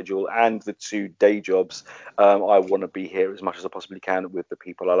insane schedule and the 2 day jobs, I want to be here as much as I possibly can with the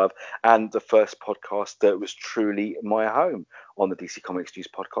people I love. And the first podcast that was truly my home on the DC Comics News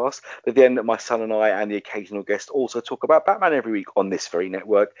podcast. But then my son and I and the occasional guest also talk about Batman every week on this very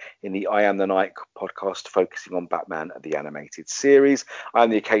network in the I Am the Night podcast, focusing on Batman, the animated series. I'm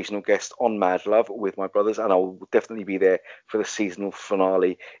the occasional guest on Mad Love with my brothers, and I'll definitely be there for the seasonal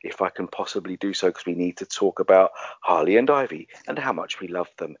finale if I can possibly do so, because we need to talk about Harley and Ivy and how much we love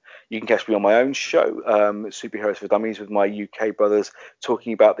them. You can catch me on my own show, Superheroes for Dummies, with my UK brothers,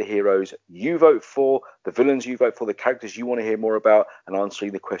 talking about the heroes you vote for, the villains you vote for, the characters you want to hear more about, and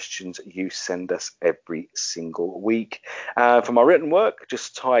answering the questions you send us every single week. For my written work,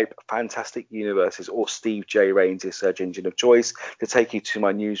 just type Fantastic Universes or Steve J. Rains' search engine of choice to take you to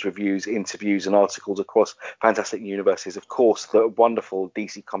my news, reviews, interviews, and articles across Fantastic Universes. Of course, the wonderful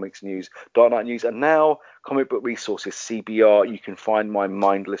DC Comics News, Dark Knight News, and now Comic Book Resources, CBR. You can find my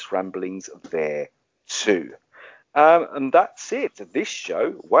mindless ramblings there too. And that's it. This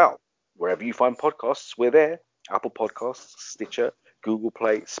show, well, wherever you find podcasts, we're there. Apple Podcasts, Stitcher, Google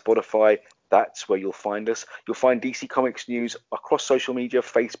Play, Spotify. That's where you'll find us. You'll find DC Comics News across social media,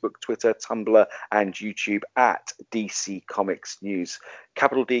 Facebook, Twitter, Tumblr, and YouTube at DC Comics News.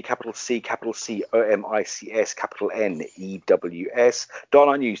 Capital D, capital C, capital COMICS, capital NEWS. Dark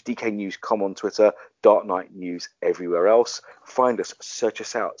Knight News, DK News, com on Twitter, Dark Knight News everywhere else. Find us, search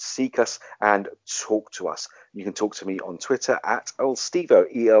us out, seek us, and talk to us. You can talk to me on Twitter at ElStevo,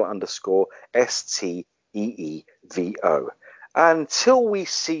 EL_STEVO. EEVO. Until we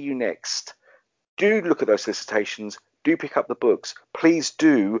see you next, do look at those solicitations. Do pick up the books. Please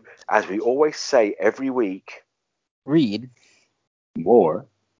do, as we always say every week, read more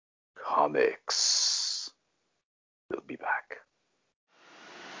comics. We'll be back.